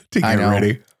month to I get know.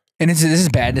 ready. and this is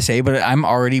bad to say, but I'm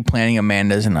already planning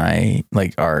Amanda's and I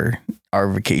like our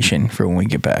vacation for when we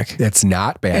get back. That's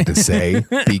not bad to say,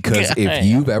 because if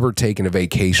you've ever taken a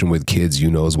vacation with kids, you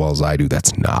know as well as I do,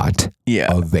 that's not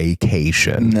a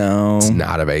vacation. No. It's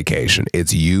not a vacation.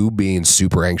 It's you being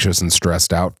super anxious and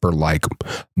stressed out for like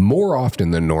more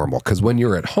often than normal. Because when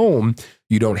you're at home,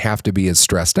 you don't have to be as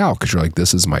stressed out because you're like,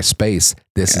 this is my space.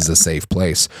 This is a safe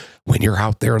place. When you're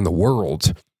out there in the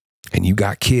world and you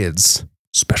got kids,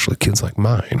 especially kids like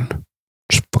mine,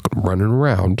 just fucking running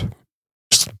around,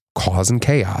 just causing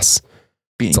chaos.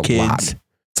 Being It's a kids. lot.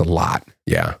 It's a lot.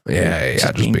 Yeah.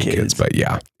 Just being kids. But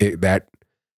yeah, that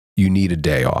you need a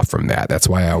day off from that. That's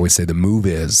why I always say the move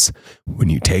is when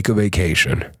you take a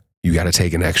vacation, you got to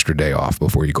take an extra day off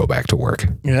before you go back to work.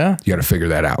 Yeah. You got to figure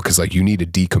that out because like you need a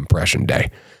decompression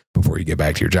day before you get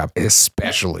back to your job,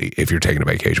 especially if you're taking a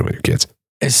vacation with your kids.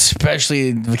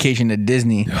 Especially vacation to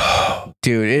Disney.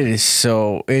 Dude,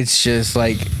 it's just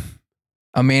like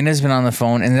Amanda's been on the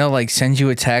phone and they'll like send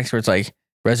you a text where it's like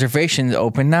reservations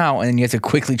open now. And then you have to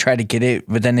quickly try to get it.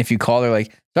 But then if you call, they're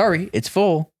like, sorry, it's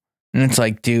full. And it's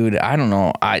like, dude, I don't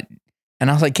know. And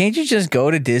I was like, can't you just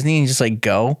go to Disney and just like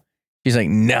go? She's like,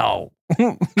 no,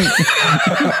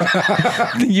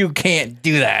 you can't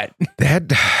do that.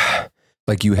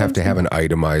 Like you have to have an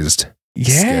itemized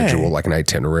schedule, like an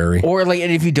itinerary. Or like,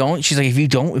 and if you don't, she's like, if we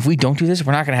don't do this,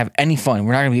 we're not going to have any fun.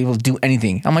 We're not going to be able to do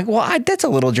anything. I'm like, well, that's a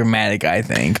little dramatic, I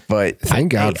think, but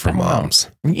thank God for moms.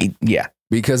 Yeah.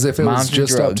 Because if it was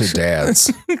just up to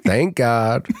dads, thank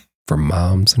God for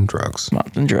moms and drugs.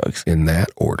 Moms and drugs. In that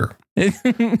order.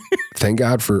 Thank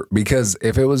God because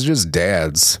if it was just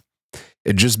dads,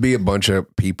 it'd just be a bunch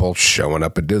of people showing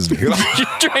up at Disney.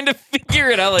 Trying to figure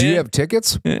it out. Like, do you have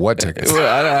tickets? What tickets? Well,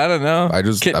 I don't know. I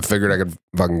figured I could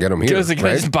fucking get them here. Can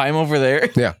I just buy them over there?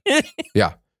 Yeah.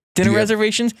 Yeah. Dinner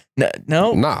reservations?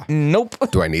 No. Nah. Nope.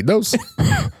 Do I need those?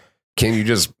 Can you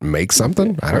just make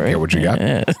something? I don't care what you got.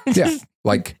 Yeah.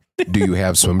 Like, do you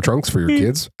have swim trunks for your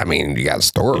kids? I mean, you got a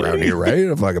store around here, right?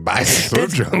 If I could buy some swim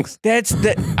trunks.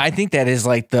 I think that is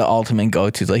like the ultimate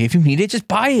go-to. Like, if you need it, just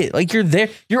buy it. Like, you're there.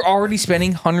 You're already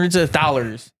spending hundreds of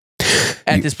dollars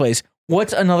at this place.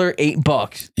 What's another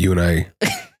 $8? You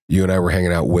and I were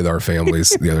hanging out with our families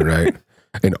the other night,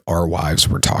 and our wives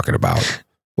were talking about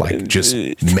like just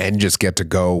men just get to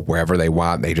go wherever they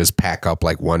want. They just pack up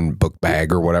like one book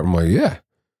bag or whatever. I'm like, yeah.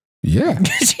 You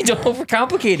don't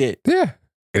overcomplicate it. Yeah.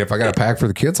 And if I got to pack for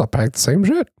the kids, I'll pack the same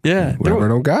shit. Yeah. Whatever I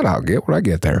don't got, I'll get when I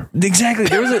get there. Exactly.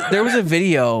 There was a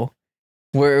video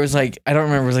where it was like, I don't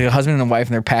remember, it was like a husband and a wife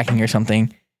and they're packing or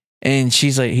something. And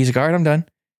he's like, all right, I'm done.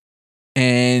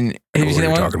 And he's the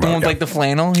one with like the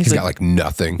flannel. He's got like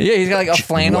nothing. Yeah, he's got like a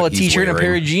flannel, a t-shirt, and a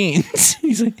pair of jeans.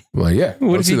 He's like, well, yeah.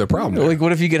 What's the problem? Like,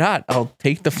 what if you get hot? I'll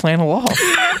take the flannel off.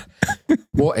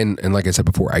 Well, and like I said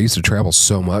before, I used to travel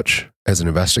so much as an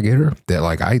investigator that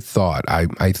like I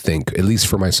think, at least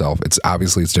for myself, it's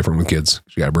different with kids.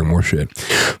 You got to bring more shit.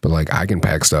 But like I can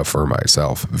pack stuff for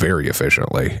myself very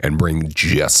efficiently and bring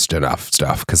just enough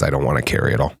stuff because I don't want to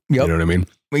carry it all. Yep. You know what I mean?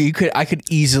 Well, I could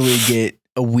easily get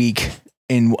a week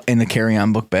in the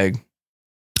carry-on book bag.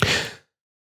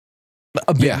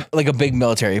 Like a big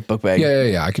military book bag.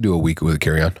 Yeah. I could do a week with a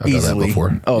carry-on. I've done that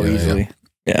before. Oh, easily.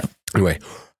 Yeah. Anyway,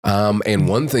 and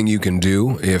one thing you can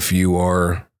do if you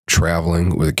are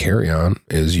traveling with a carry-on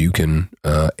is you can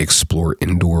explore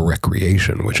indoor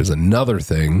recreation, which is another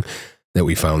thing that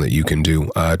we found that you can do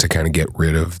to kind of get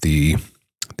rid of the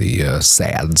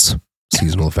SADS,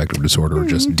 seasonal affective disorder, or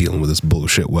just dealing with this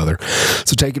bullshit weather.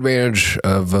 So take advantage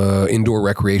of indoor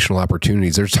recreational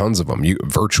opportunities. There's tons of them.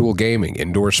 Virtual gaming,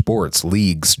 indoor sports,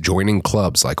 leagues, joining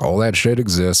clubs, like all that shit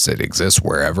exists. It exists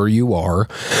wherever you are.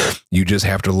 You just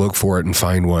have to look for it and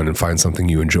find one and find something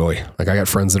you enjoy. Like I got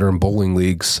friends that are in bowling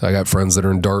leagues. I got friends that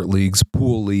are in dart leagues,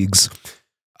 pool leagues,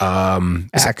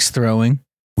 axe throwing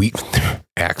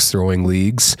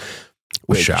leagues.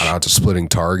 Shout out to Splitting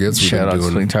Targets.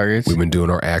 We've been doing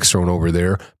our axe throwing over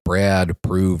there. Brad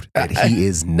proved that he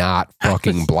is not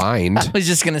fucking blind. I was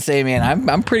just gonna say, man,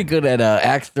 I'm pretty good at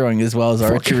axe throwing as well as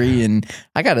archery, and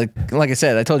I gotta, like I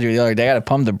said, I told you the other day, I gotta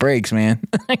pump the brakes, man.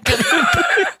 Like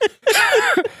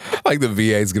the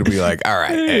VA is gonna be like, all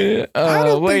right, hey, I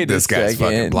don't think this guy's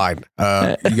fucking blind.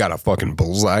 You got a fucking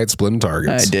bullseye at Splitting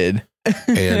Targets. I did,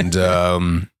 and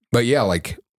but yeah,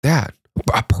 like that.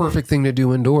 A perfect thing to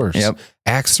do indoors. Yep.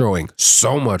 Axe throwing,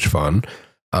 so much fun.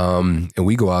 And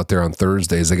we go out there on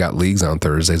Thursdays. They got leagues on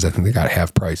Thursdays. I think they got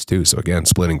half price too. So again,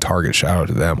 Splitting Target, shout out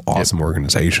to them. Awesome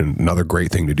organization. Another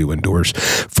great thing to do indoors.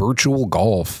 Virtual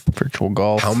golf.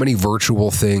 How many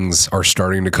virtual things are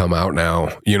starting to come out now?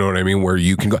 You know what I mean? Where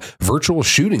you can go virtual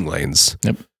shooting lanes.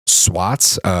 Yep.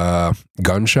 SWAT's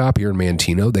gun shop here in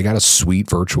Mantino. They got a sweet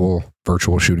virtual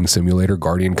shooting simulator.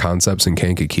 Guardian Concepts in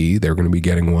Kankakee. They're going to be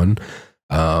getting one.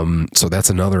 So that's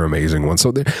another amazing one.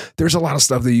 So there's a lot of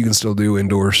stuff that you can still do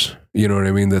indoors. You know what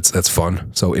I mean? That's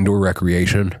fun. So indoor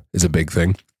recreation is a big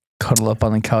thing. Cuddle up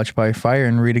on the couch by a fire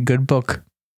and read a good book.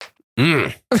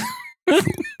 Yes.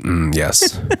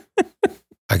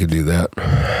 I could do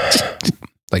that.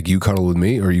 Like you cuddle with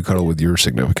me or you cuddle with your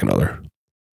significant other?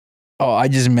 Oh, I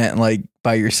just meant like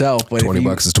by yourself. But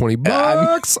 $20 is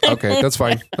 $20. Okay, that's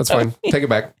fine. Take it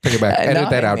back.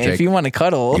 Edit that out, Jake. If you want to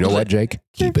cuddle. You know what, Jake?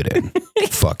 Keep it in.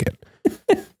 Fuck it.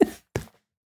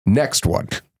 Next one.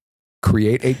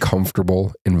 Create a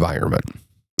comfortable environment.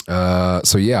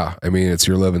 So yeah, I mean, it's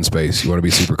your living space. You want to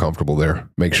be super comfortable there.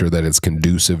 Make sure that it's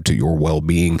conducive to your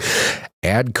well-being.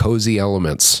 Add cozy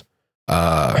elements.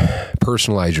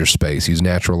 Personalize your space. Use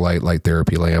natural light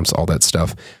therapy lamps, all that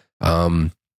stuff.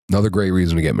 Another great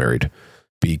reason to get married,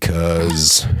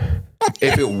 because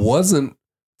if it wasn't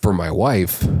for my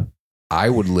wife, I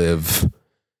would live.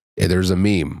 There's a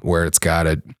meme where it's got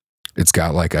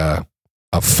like a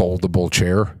foldable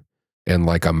chair and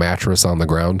like a mattress on the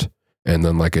ground and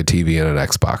then like a TV and an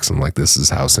Xbox. And like, this is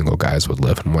how single guys would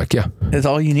live. And I'm like, yeah, that's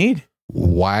all you need.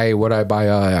 Why would I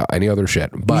buy any other shit?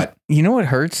 But you know what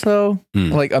hurts though?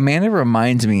 Like Amanda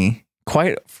reminds me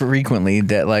quite frequently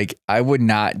that like I would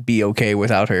not be okay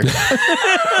without her.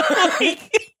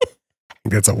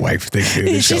 That's a wife thing,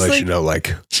 dude. She'll let you know,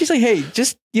 like she's like, hey,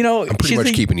 just I'm pretty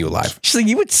much keeping you alive. She's like,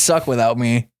 you would suck without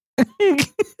me.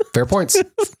 Fair points.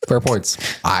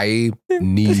 I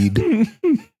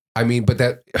mean, but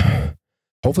that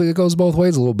hopefully it goes both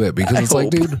ways a little bit, because it's like,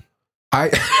 dude,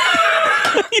 I'm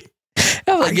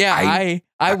like,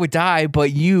 I would die,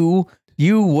 but you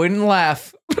wouldn't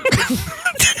laugh.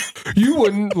 You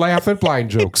wouldn't laugh at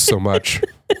blind jokes so much.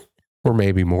 Or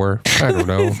maybe more. I don't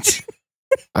know.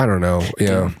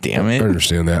 Yeah. Damn it. I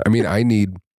understand that. I mean,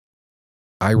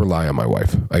 I rely on my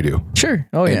wife. I do. Sure.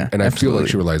 Oh, yeah. And I feel like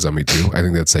she relies on me too. I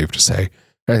think that's safe to say.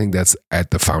 I think that's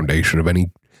at the foundation of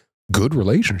any good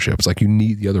relationships. Like, you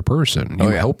need the other person. You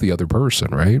help the other person,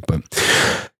 right? But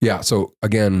yeah. So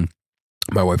again,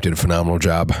 my wife did a phenomenal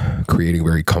job creating a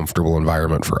very comfortable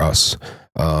environment for us.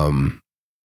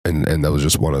 And that was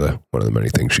just one of the many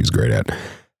things she's great at.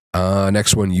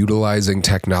 Next one, utilizing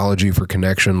technology for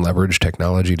connection. Leverage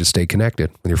technology to stay connected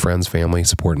with your friends, family,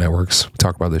 support networks. We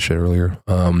talked about this shit earlier.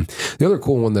 The other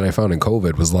cool one that I found in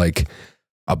COVID was like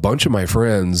a bunch of my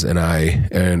friends and I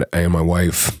and my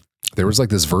wife, there was like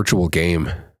this virtual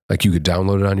game. Like you could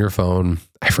download it on your phone.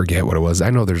 I forget what it was. I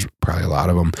know there's probably a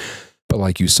lot of them. But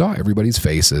like you saw everybody's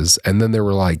faces, and then there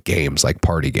were like games, like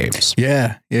party games.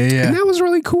 Yeah. And that was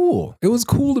really cool. It was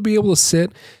cool to be able to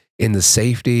sit in the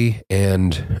safety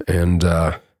and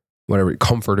whatever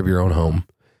comfort of your own home,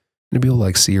 and to be able to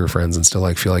like see your friends and still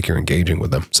like feel like you're engaging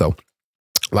with them. So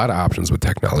a lot of options with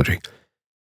technology.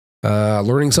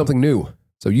 Learning something new.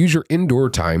 So use your indoor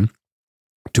time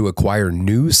to acquire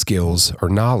new skills or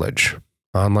knowledge.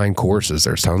 Online courses,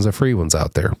 there's tons of free ones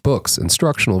out there. Books,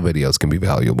 instructional videos can be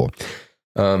valuable.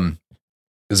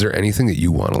 Is there anything that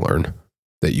you want to learn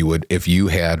that you would, if you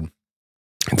had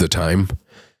the time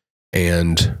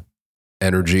and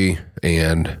energy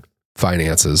and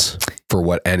finances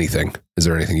for anything, is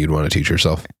there anything you'd want to teach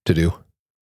yourself to do?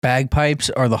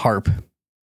 Bagpipes or the harp?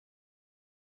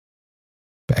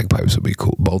 Bagpipes would be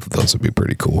cool. Both of those would be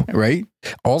pretty cool. Right?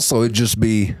 Also, it'd just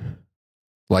be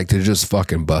like to just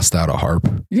fucking bust out a harp.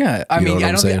 Yeah. I mean,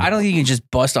 I don't think you can just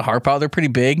bust a harp out. They're pretty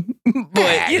big,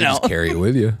 but you know, just carry it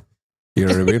with you. You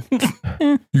know what I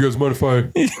mean? You guys mind if I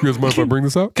bring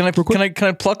this out? Can I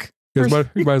pluck? You guys mind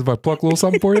if I pluck a little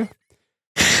something for you?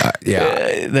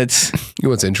 Yeah. That's, you know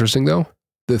what's interesting though?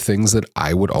 The things that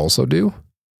I would also do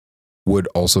would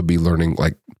also be learning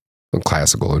like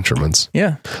classical instruments.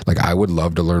 Yeah. Like I would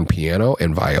love to learn piano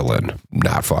and violin.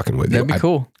 Not fucking with you. That'd be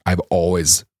cool. I've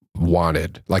always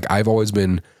wanted, like I've always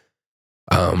been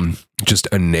just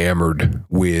enamored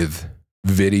with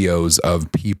videos of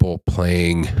people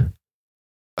playing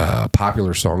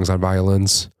popular songs on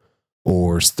violins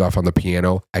or stuff on the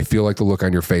piano. I feel like the look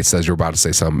on your face says you're about to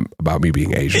say something about me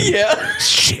being Asian. Yeah.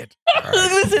 Shit. Right.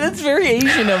 Listen, it's very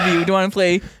Asian of you to want to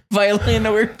play violin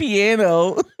or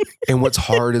piano. And what's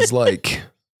hard is like,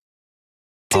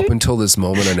 up until this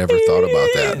moment, I never thought about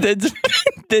that. That's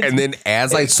and then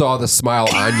as I saw the smile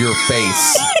on your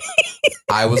face,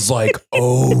 I was like,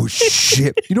 oh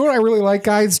shit. You know what I really like,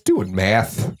 guys? Doing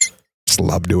math. Just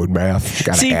love doing math.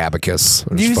 Got an abacus.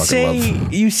 You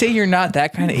say you're not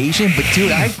that kind of Asian, but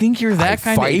dude, I think you're that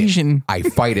kind of Asian. I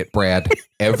fight it, Brad.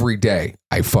 Every day.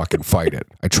 I fucking fight it.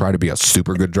 I try to be a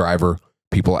super good driver.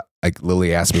 People like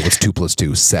Lily asked me, what's 2 +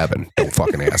 2? 7. Don't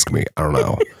fucking ask me. I don't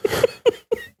know.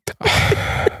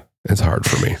 It's hard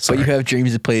for me. Sorry. But you have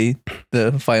dreams to play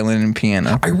the violin and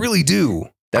piano. I really do.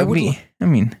 There's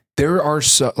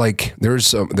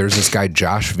this guy,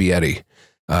 Josh Vietti.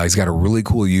 He's got a really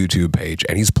cool YouTube page,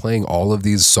 and he's playing all of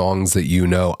these songs that you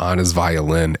know on his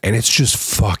violin, and it's just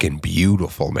fucking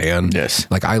beautiful, man. Yes.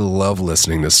 Like, I love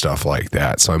listening to stuff like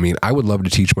that. So, I mean, I would love to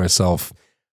teach myself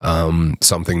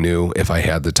something new if I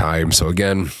had the time. So,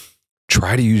 again,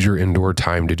 try to use your indoor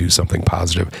time to do something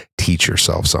positive. Teach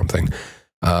yourself something.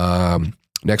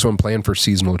 Next one, plan for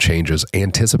seasonal changes.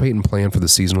 Anticipate and plan for the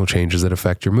seasonal changes that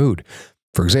affect your mood.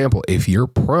 For example, if you're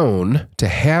prone to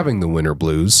having the winter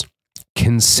blues,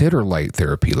 consider light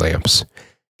therapy lamps.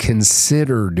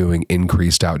 Consider doing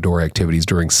increased outdoor activities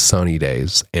during sunny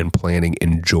days and planning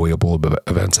enjoyable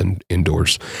events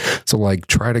indoors. So, like,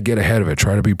 try to get ahead of it.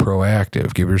 Try to be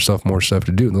proactive. Give yourself more stuff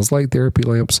to do. And those light therapy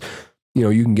lamps, you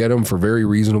know, you can get them for very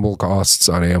reasonable costs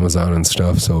on Amazon and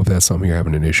stuff. So if that's something you're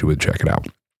having an issue with, check it out.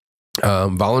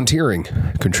 Volunteering,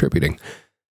 contributing.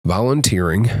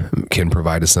 Volunteering can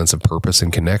provide a sense of purpose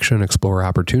and connection, explore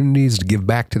opportunities to give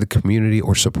back to the community,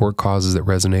 or support causes that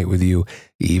resonate with you,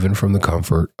 even from the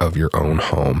comfort of your own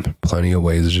home. Plenty of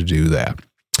ways to do that.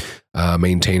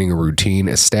 Maintaining a routine,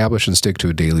 establish and stick to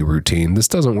a daily routine. This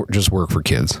doesn't just work for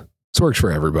kids. This works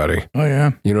for everybody. Oh,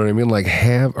 yeah. You know what I mean? Like,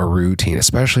 have a routine,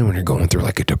 especially when you're going through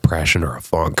like a depression or a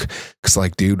funk. Because,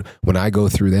 like, dude, when I go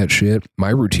through that shit, my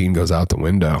routine goes out the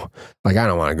window. Like, I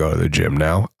don't want to go to the gym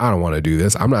now. I don't want to do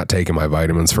this. I'm not taking my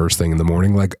vitamins first thing in the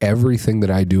morning. Like, everything that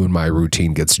I do in my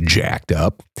routine gets jacked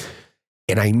up.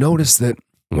 And I notice that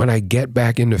when I get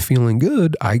back into feeling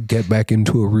good, I get back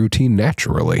into a routine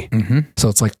naturally. Mm-hmm. So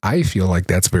it's like, I feel like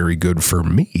that's very good for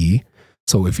me.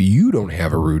 So if you don't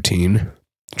have a routine,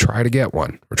 try to get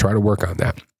one or try to work on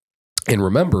that. And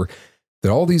remember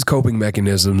that all these coping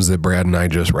mechanisms that Brad and I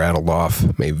just rattled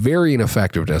off may vary in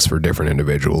effectiveness for different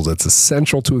individuals. It's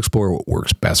essential to explore what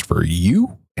works best for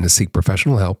you and to seek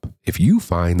professional help if you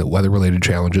find that weather-related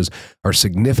challenges are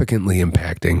significantly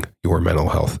impacting your mental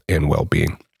health and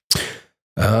well-being.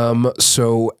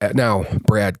 So now,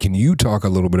 Brad, can you talk a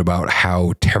little bit about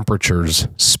how temperatures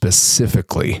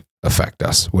specifically affect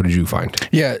us? What did you find?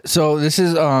 Yeah, so this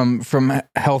is from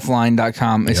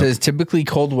healthline.com. It says typically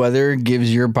cold weather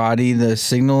gives your body the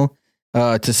signal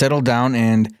to settle down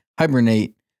and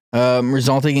hibernate,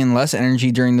 resulting in less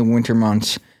energy during the winter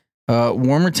months.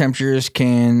 Warmer temperatures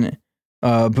can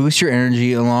boost your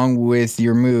energy along with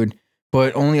your mood,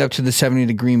 but only up to the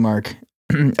 70-degree mark.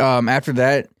 After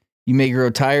that, you may grow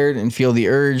tired and feel the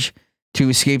urge to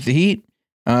escape the heat.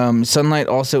 Sunlight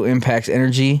also impacts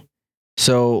energy.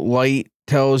 So light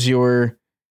tells your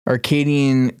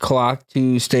circadian clock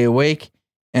to stay awake,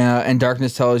 and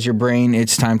darkness tells your brain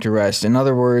it's time to rest. In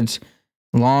other words,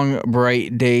 long,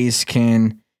 bright days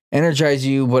can energize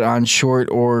you, but on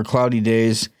short or cloudy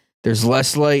days, there's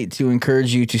less light to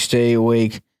encourage you to stay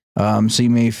awake, so you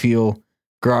may feel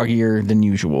groggier than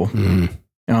usual. Mm.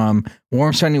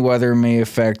 Warm, sunny weather may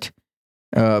affect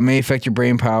your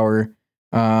brain power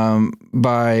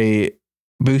by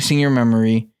boosting your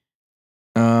memory,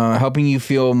 helping you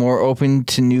feel more open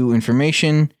to new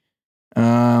information,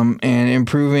 and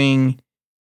improving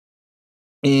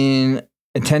in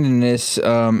attentiveness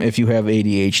if you have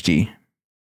ADHD.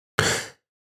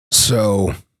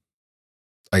 So,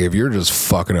 like, if you're just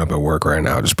fucking up at work right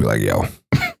now, just be like, yo,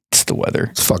 it's the weather.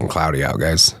 It's fucking cloudy out,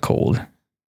 guys. Cold.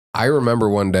 I remember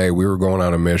one day we were going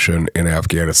on a mission in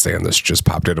Afghanistan. This just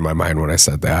popped into my mind when I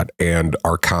said that. And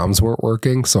our comms weren't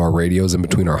working. So our radios in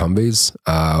between our Humvees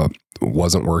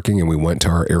wasn't working. And we went to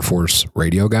our Air Force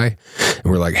radio guy. And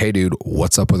we're like, hey, dude,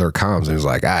 what's up with our comms? And he was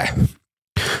like,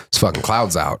 it's fucking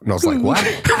clouds out. And I was like, what?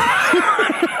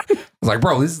 I was like,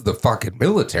 bro, this is the fucking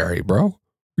military, bro.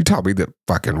 You tell me that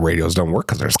fucking radios don't work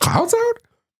because there's clouds out?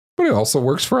 But it also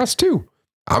works for us, too.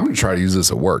 I'm going to try to use this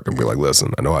at work and be like,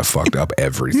 listen, I know I fucked up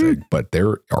everything, but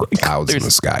there are clouds in the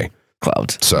sky.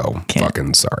 Clouds. So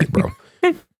fucking sorry, bro.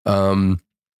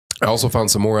 I also found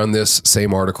some more on this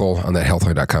same article, on that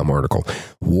healthline.com article.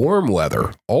 Warm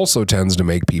weather also tends to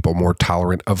make people more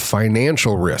tolerant of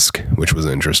financial risk, which was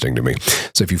interesting to me.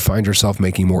 So if you find yourself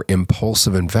making more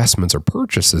impulsive investments or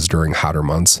purchases during hotter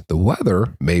months, the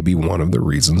weather may be one of the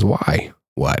reasons why.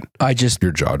 What?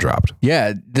 Your jaw dropped.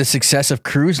 Yeah, the success of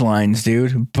cruise lines,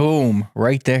 dude. Boom,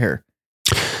 right there.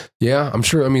 Yeah, I'm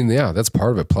sure. I mean, yeah, that's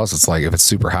part of it. Plus, it's like if it's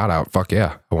super hot out, fuck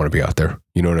yeah, I want to be out there.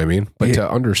 You know what I mean? But to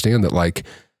understand that, like,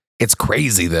 it's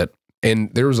crazy that, and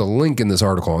there's a link in this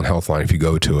article on Healthline if you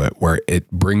go to it, where it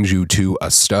brings you to a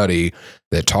study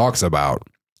that talks about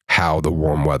how the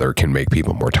warm weather can make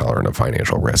people more tolerant of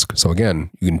financial risk. So again,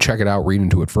 you can check it out, read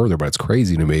into it further, but it's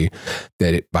crazy to me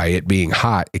that by it being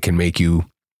hot, it can make you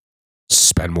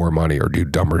spend more money or do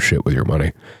dumber shit with your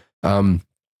money.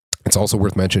 It's also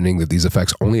worth mentioning that these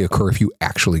effects only occur if you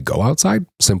actually go outside.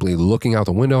 Simply looking out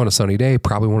the window on a sunny day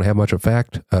probably won't have much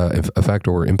effect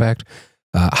or impact.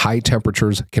 High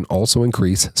temperatures can also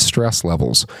increase stress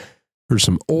levels. There's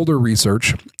some older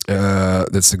research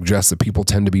that suggests that people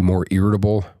tend to be more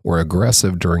irritable or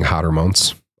aggressive during hotter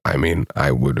months. I mean,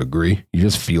 I would agree. You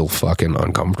just feel fucking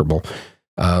uncomfortable.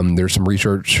 There's some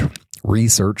research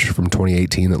from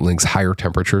 2018 that links higher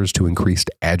temperatures to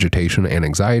increased agitation and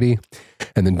anxiety.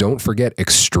 And then don't forget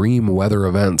extreme weather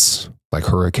events like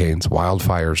hurricanes,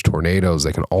 wildfires, tornadoes.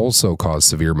 They can also cause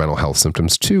severe mental health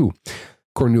symptoms too.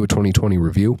 According to a 2020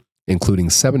 review, including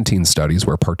 17 studies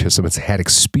where participants had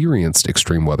experienced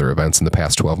extreme weather events in the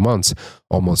past 12 months,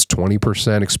 almost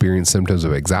 20% experienced symptoms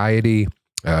of anxiety,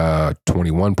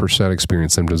 21%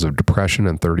 experienced symptoms of depression,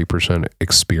 and 30%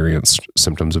 experienced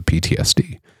symptoms of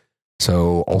PTSD.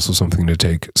 So also something to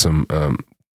take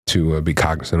to be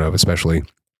cognizant of, especially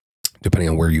depending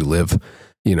on where you live,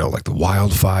 you know, like the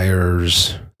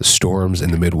wildfires, the storms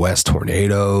in the Midwest,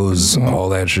 tornadoes, all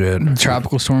that shit.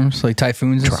 Tropical storms, like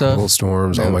typhoons and stuff. Tropical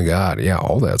storms. Yep. Oh my God. Yeah.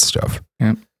 All that stuff.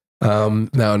 Yep.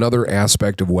 Now, another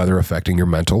aspect of weather affecting your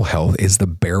mental health is the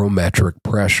barometric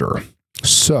pressure.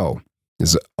 So,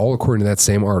 this is all according to that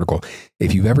same article.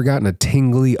 If you've ever gotten a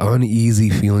tingly, uneasy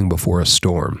feeling before a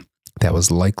storm, that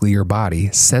was likely your body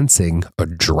sensing a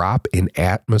drop in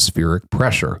atmospheric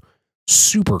pressure.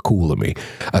 Super cool to me.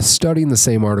 A study in the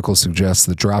same article suggests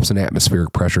that drops in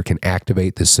atmospheric pressure can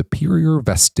activate the superior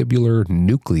vestibular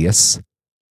nucleus.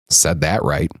 Said that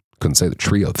right. Couldn't say the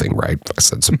trio thing right. I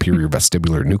said superior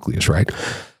vestibular nucleus, right?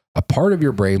 A part of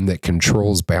your brain that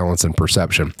controls balance and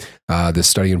perception. This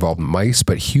study involved mice,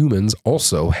 but humans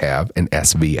also have an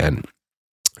SVN.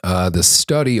 The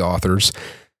study authors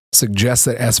suggest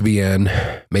that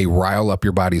SVN may rile up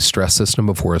your body's stress system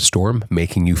before a storm,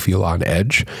 making you feel on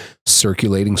edge.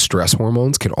 Circulating stress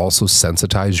hormones can also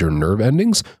sensitize your nerve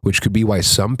endings, which could be why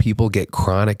some people get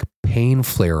chronic pain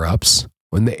flare-ups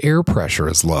when the air pressure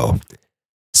is low.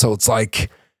 So it's like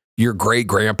your great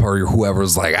grandpa or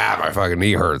whoever's like, my fucking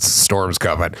knee hurts, storm's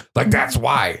coming. Like, that's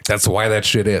why that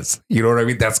shit is. You know what I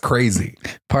mean? That's crazy.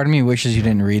 Part of me wishes you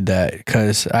didn't read that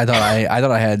because I thought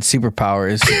I had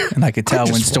superpowers and I could tell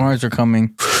when storms were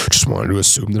coming. Just wanted to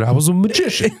assume that I was a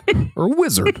magician or a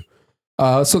wizard.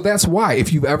 So that's why,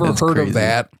 if you've ever heard of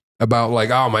that, about like,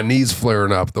 oh, my knee's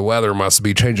flaring up, the weather must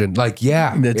be changing. Like,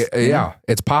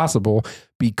 it's possible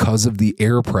because of the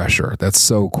air pressure. That's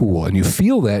so cool. And you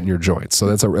feel that in your joints. So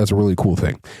that's a really cool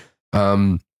thing.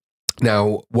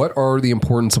 Now, what are the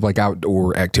importance of like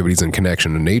outdoor activities and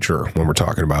connection to nature when we're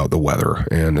talking about the weather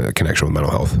and connection with mental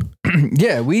health?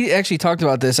 Yeah, we actually talked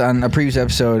about this on a previous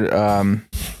episode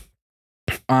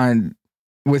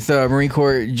with Marine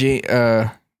Corps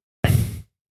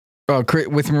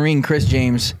with Marine Chris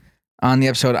James on the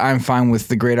episode I'm Fine with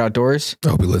the Great Outdoors. I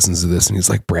hope he listens to this and he's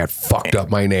like, Brad fucked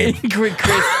up my name. Chris.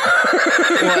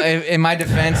 Well, in my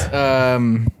defense,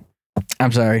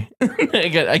 I'm sorry.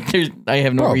 I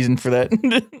have no reason for that.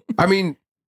 I mean,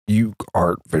 you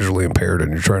aren't visually impaired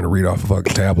and you're trying to read off a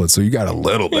fucking tablet, so you got a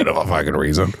little bit of a fucking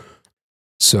reason.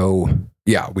 So,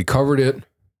 yeah, we covered it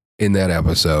in that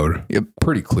episode. Yep.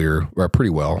 Pretty clear, or pretty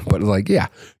well. But like, yeah,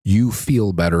 you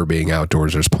feel better being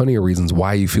outdoors. There's plenty of reasons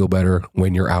why you feel better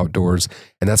when you're outdoors.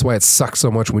 And that's why it sucks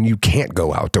so much when you can't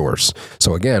go outdoors.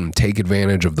 So again, take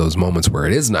advantage of those moments where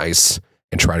it is nice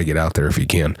and try to get out there if you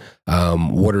can.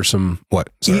 What are some,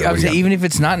 Sorry, I would say even if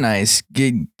it's not nice,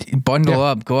 bundle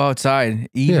up, go outside.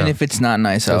 Even if it's not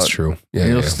nice out. That's true. Yeah,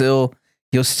 you'll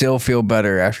still feel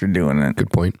better after doing it. Good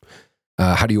point.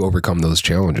 How do you overcome those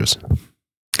challenges?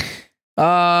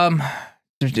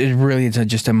 It's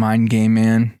just a mind game,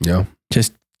 man. Yeah.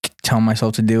 Just tell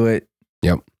myself to do it.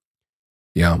 Yep.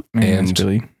 Yeah.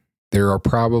 And there are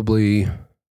probably,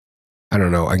 I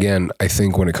don't know. Again, I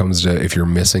think when it comes to if you're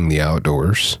missing the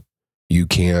outdoors, you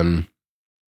can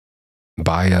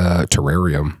buy a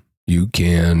terrarium.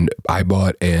 I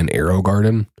bought an arrow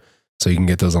garden. So you can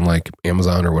get those on like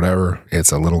Amazon or whatever.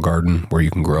 It's a little garden where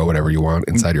you can grow whatever you want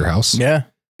inside your house. Yeah.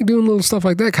 Doing little stuff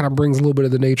like that kind of brings a little bit of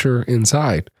the nature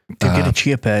inside. Get a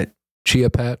chia pet,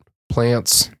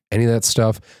 plants, any of that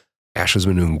stuff. Ash has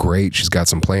been doing great. She's got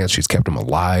some plants. She's kept them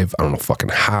alive. I don't know fucking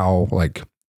how, like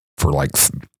for like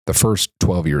the first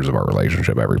 12 years of our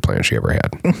relationship, every plant she ever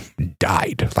had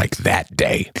died like that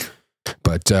day.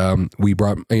 But we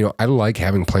brought, I like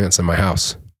having plants in my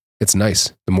house. It's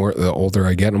nice. The older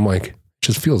I get, I'm like, it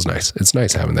just feels nice. It's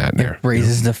nice having that in there. It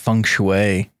raises the feng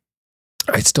shui.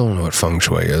 I still don't know what feng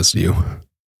shui is. Do you?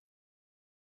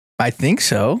 I think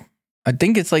so. I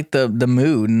think it's like the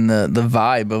mood and the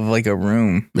vibe of like a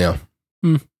room. Yeah.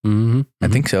 Mm-hmm. I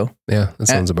think so. Yeah, that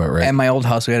sounds about right. At my old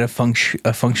house, we had a feng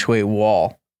shui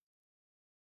wall.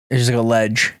 There's just like a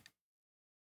ledge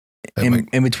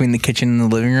in between the kitchen and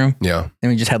the living room. Yeah.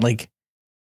 And we just had like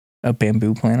a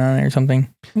bamboo plant on it or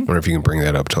something. I wonder if you can bring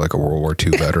that up to like a World War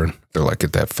II veteran. They're like,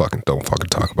 don't fucking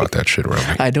talk about that shit around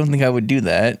me. I don't think I would do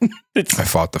that. I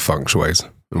fought the feng shuis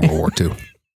in World War II.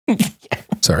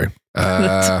 Sorry.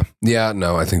 Yeah,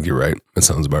 no, I think you're right. That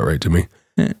sounds about right to me.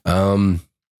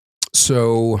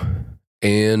 So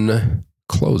in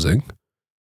closing,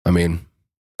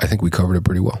 I think we covered it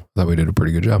pretty well. I thought we did a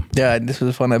pretty good job. Yeah, this was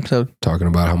a fun episode. Talking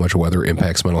about how much weather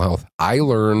impacts mental health. I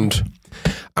don't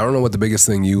know what the biggest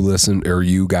thing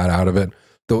you got out of it.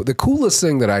 The coolest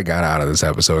thing that I got out of this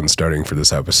episode and studying for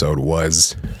this episode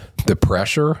was the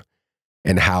pressure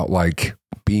and how like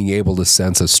being able to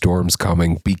sense a storm's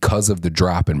coming because of the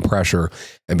drop in pressure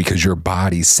and because your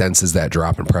body senses that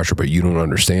drop in pressure, but you don't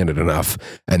understand it enough.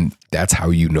 And that's how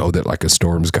you know that like a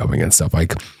storm's coming and stuff.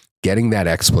 Like getting that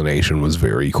explanation was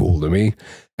very cool to me.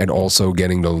 And also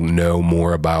getting to know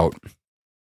more about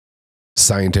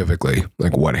scientifically,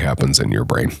 like what happens in your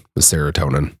brain, the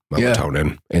serotonin,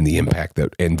 melatonin, and the impact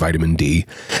and vitamin D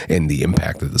and the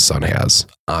impact that the sun has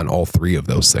on all three of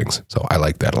those things. So I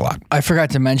like that a lot. I forgot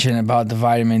to mention about the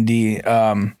vitamin D.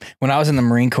 When I was in the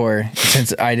Marine Corps,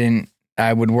 since I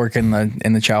would work in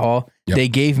the chow hall, they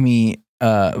gave me,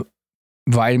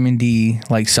 vitamin D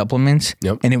like supplements,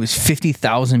 and it was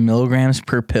 50,000 milligrams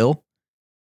per pill.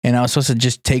 And I was supposed to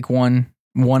just take one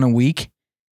a week.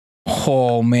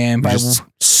 Oh man, just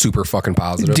super fucking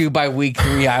positive, dude. By week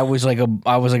 3, I was like a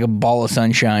ball of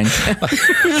sunshine.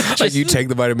 Like you take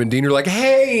the vitamin D, and you're like,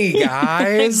 "Hey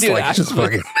guys," dude, like just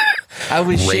fucking. I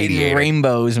was shading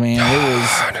rainbows, man.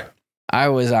 I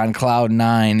was on cloud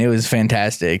 9. It was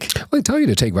fantastic. Well, they tell you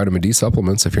to take vitamin D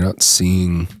supplements if you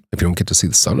don't get to see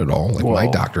the sun at all. Like my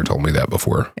doctor told me that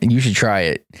before. And you should try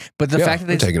it. But the fact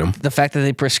that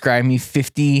they prescribed me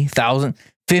 50,000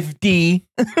 milligrams.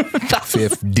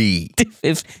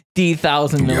 You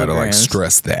gotta like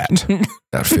stress that.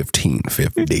 Not 15,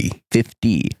 50.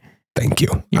 50. Thank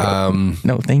you.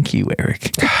 No, thank you,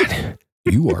 Eric. God,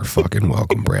 you are fucking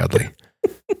welcome, Bradley.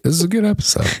 This is a good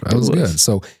episode. That was good.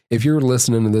 So if you're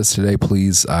listening to this today,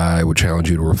 please, I would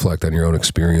challenge you to reflect on your own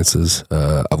experiences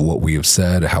of what we have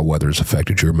said, how weather's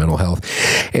affected your mental health.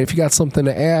 And if you got something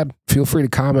to add, feel free to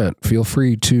comment. Feel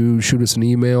free to shoot us an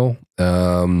email.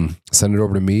 Send it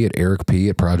over to me at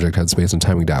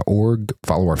ericp@projectheadspaceandtiming.org.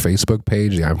 Follow our Facebook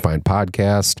page, the I'm Fine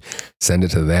Podcast. Send it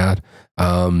to that.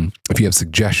 If you have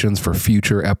suggestions for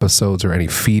future episodes or any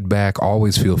feedback,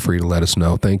 always feel free to let us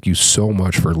know. Thank you so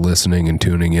much for listening and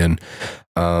tuning in.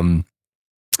 And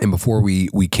before we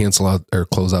cancel out or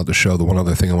close out the show, the one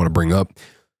other thing I want to bring up,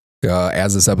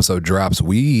 as this episode drops,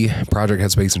 Project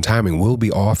Headspace and Timing, will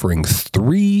be offering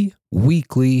 3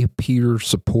 weekly peer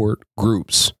support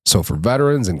groups. So for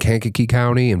veterans in Kankakee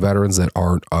County and veterans that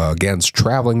aren't against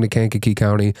traveling to Kankakee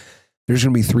County, there's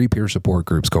going to be 3 peer support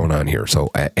groups going on here. So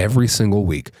every single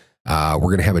week, we're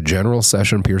going to have a general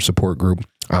session peer support group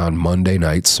on Monday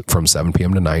nights from 7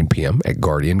 p.m. to 9 p.m. at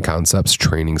Guardian Concepts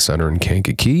Training Center in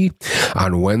Kankakee.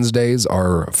 On Wednesdays,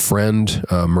 our friend,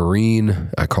 Marine,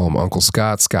 I call him Uncle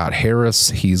Scott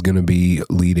Harris, he's going to be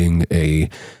leading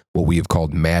what we have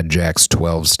called Mad Jack's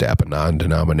 12-step, a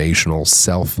non-denominational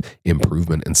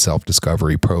self-improvement and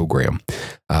self-discovery program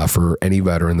for any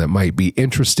veteran that might be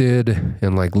interested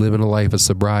in like living a life of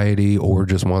sobriety or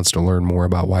just wants to learn more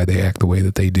about why they act the way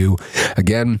that they do.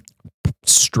 Again,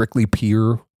 strictly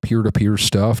peer-to-peer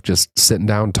stuff, just sitting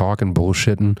down, talking,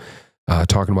 bullshitting,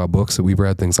 talking about books that we've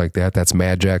read, things like that. That's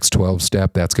Mad Jack's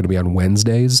 12-step. That's going to be on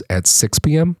Wednesdays at 6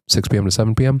 p.m. to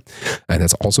 7 p.m. And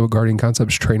that's also at Guardian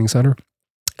Concepts Training Center.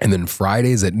 And then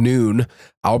Fridays at noon,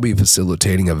 I'll be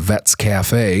facilitating a Vets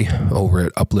Cafe over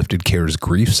at Uplifted Care's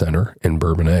Grief Center in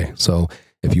Bourbonnais. So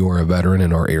if you are a veteran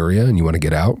in our area and you want to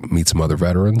get out, meet some other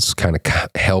veterans, kind of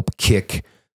help kick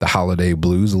the holiday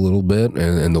blues a little bit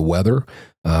and the weather,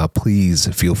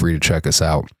 please feel free to check us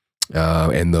out.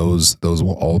 And those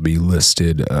will all be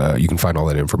listed. You can find all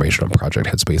that information on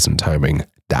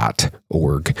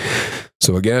projectheadspaceandtiming.org.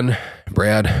 So again,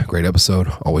 Brad, great episode.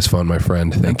 Always fun, my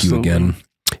friend. Thank you again.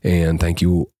 And thank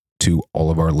you to all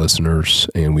of our listeners.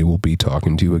 And we will be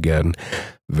talking to you again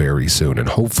very soon. And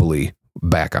hopefully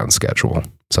back on schedule.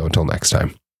 So until next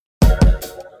time.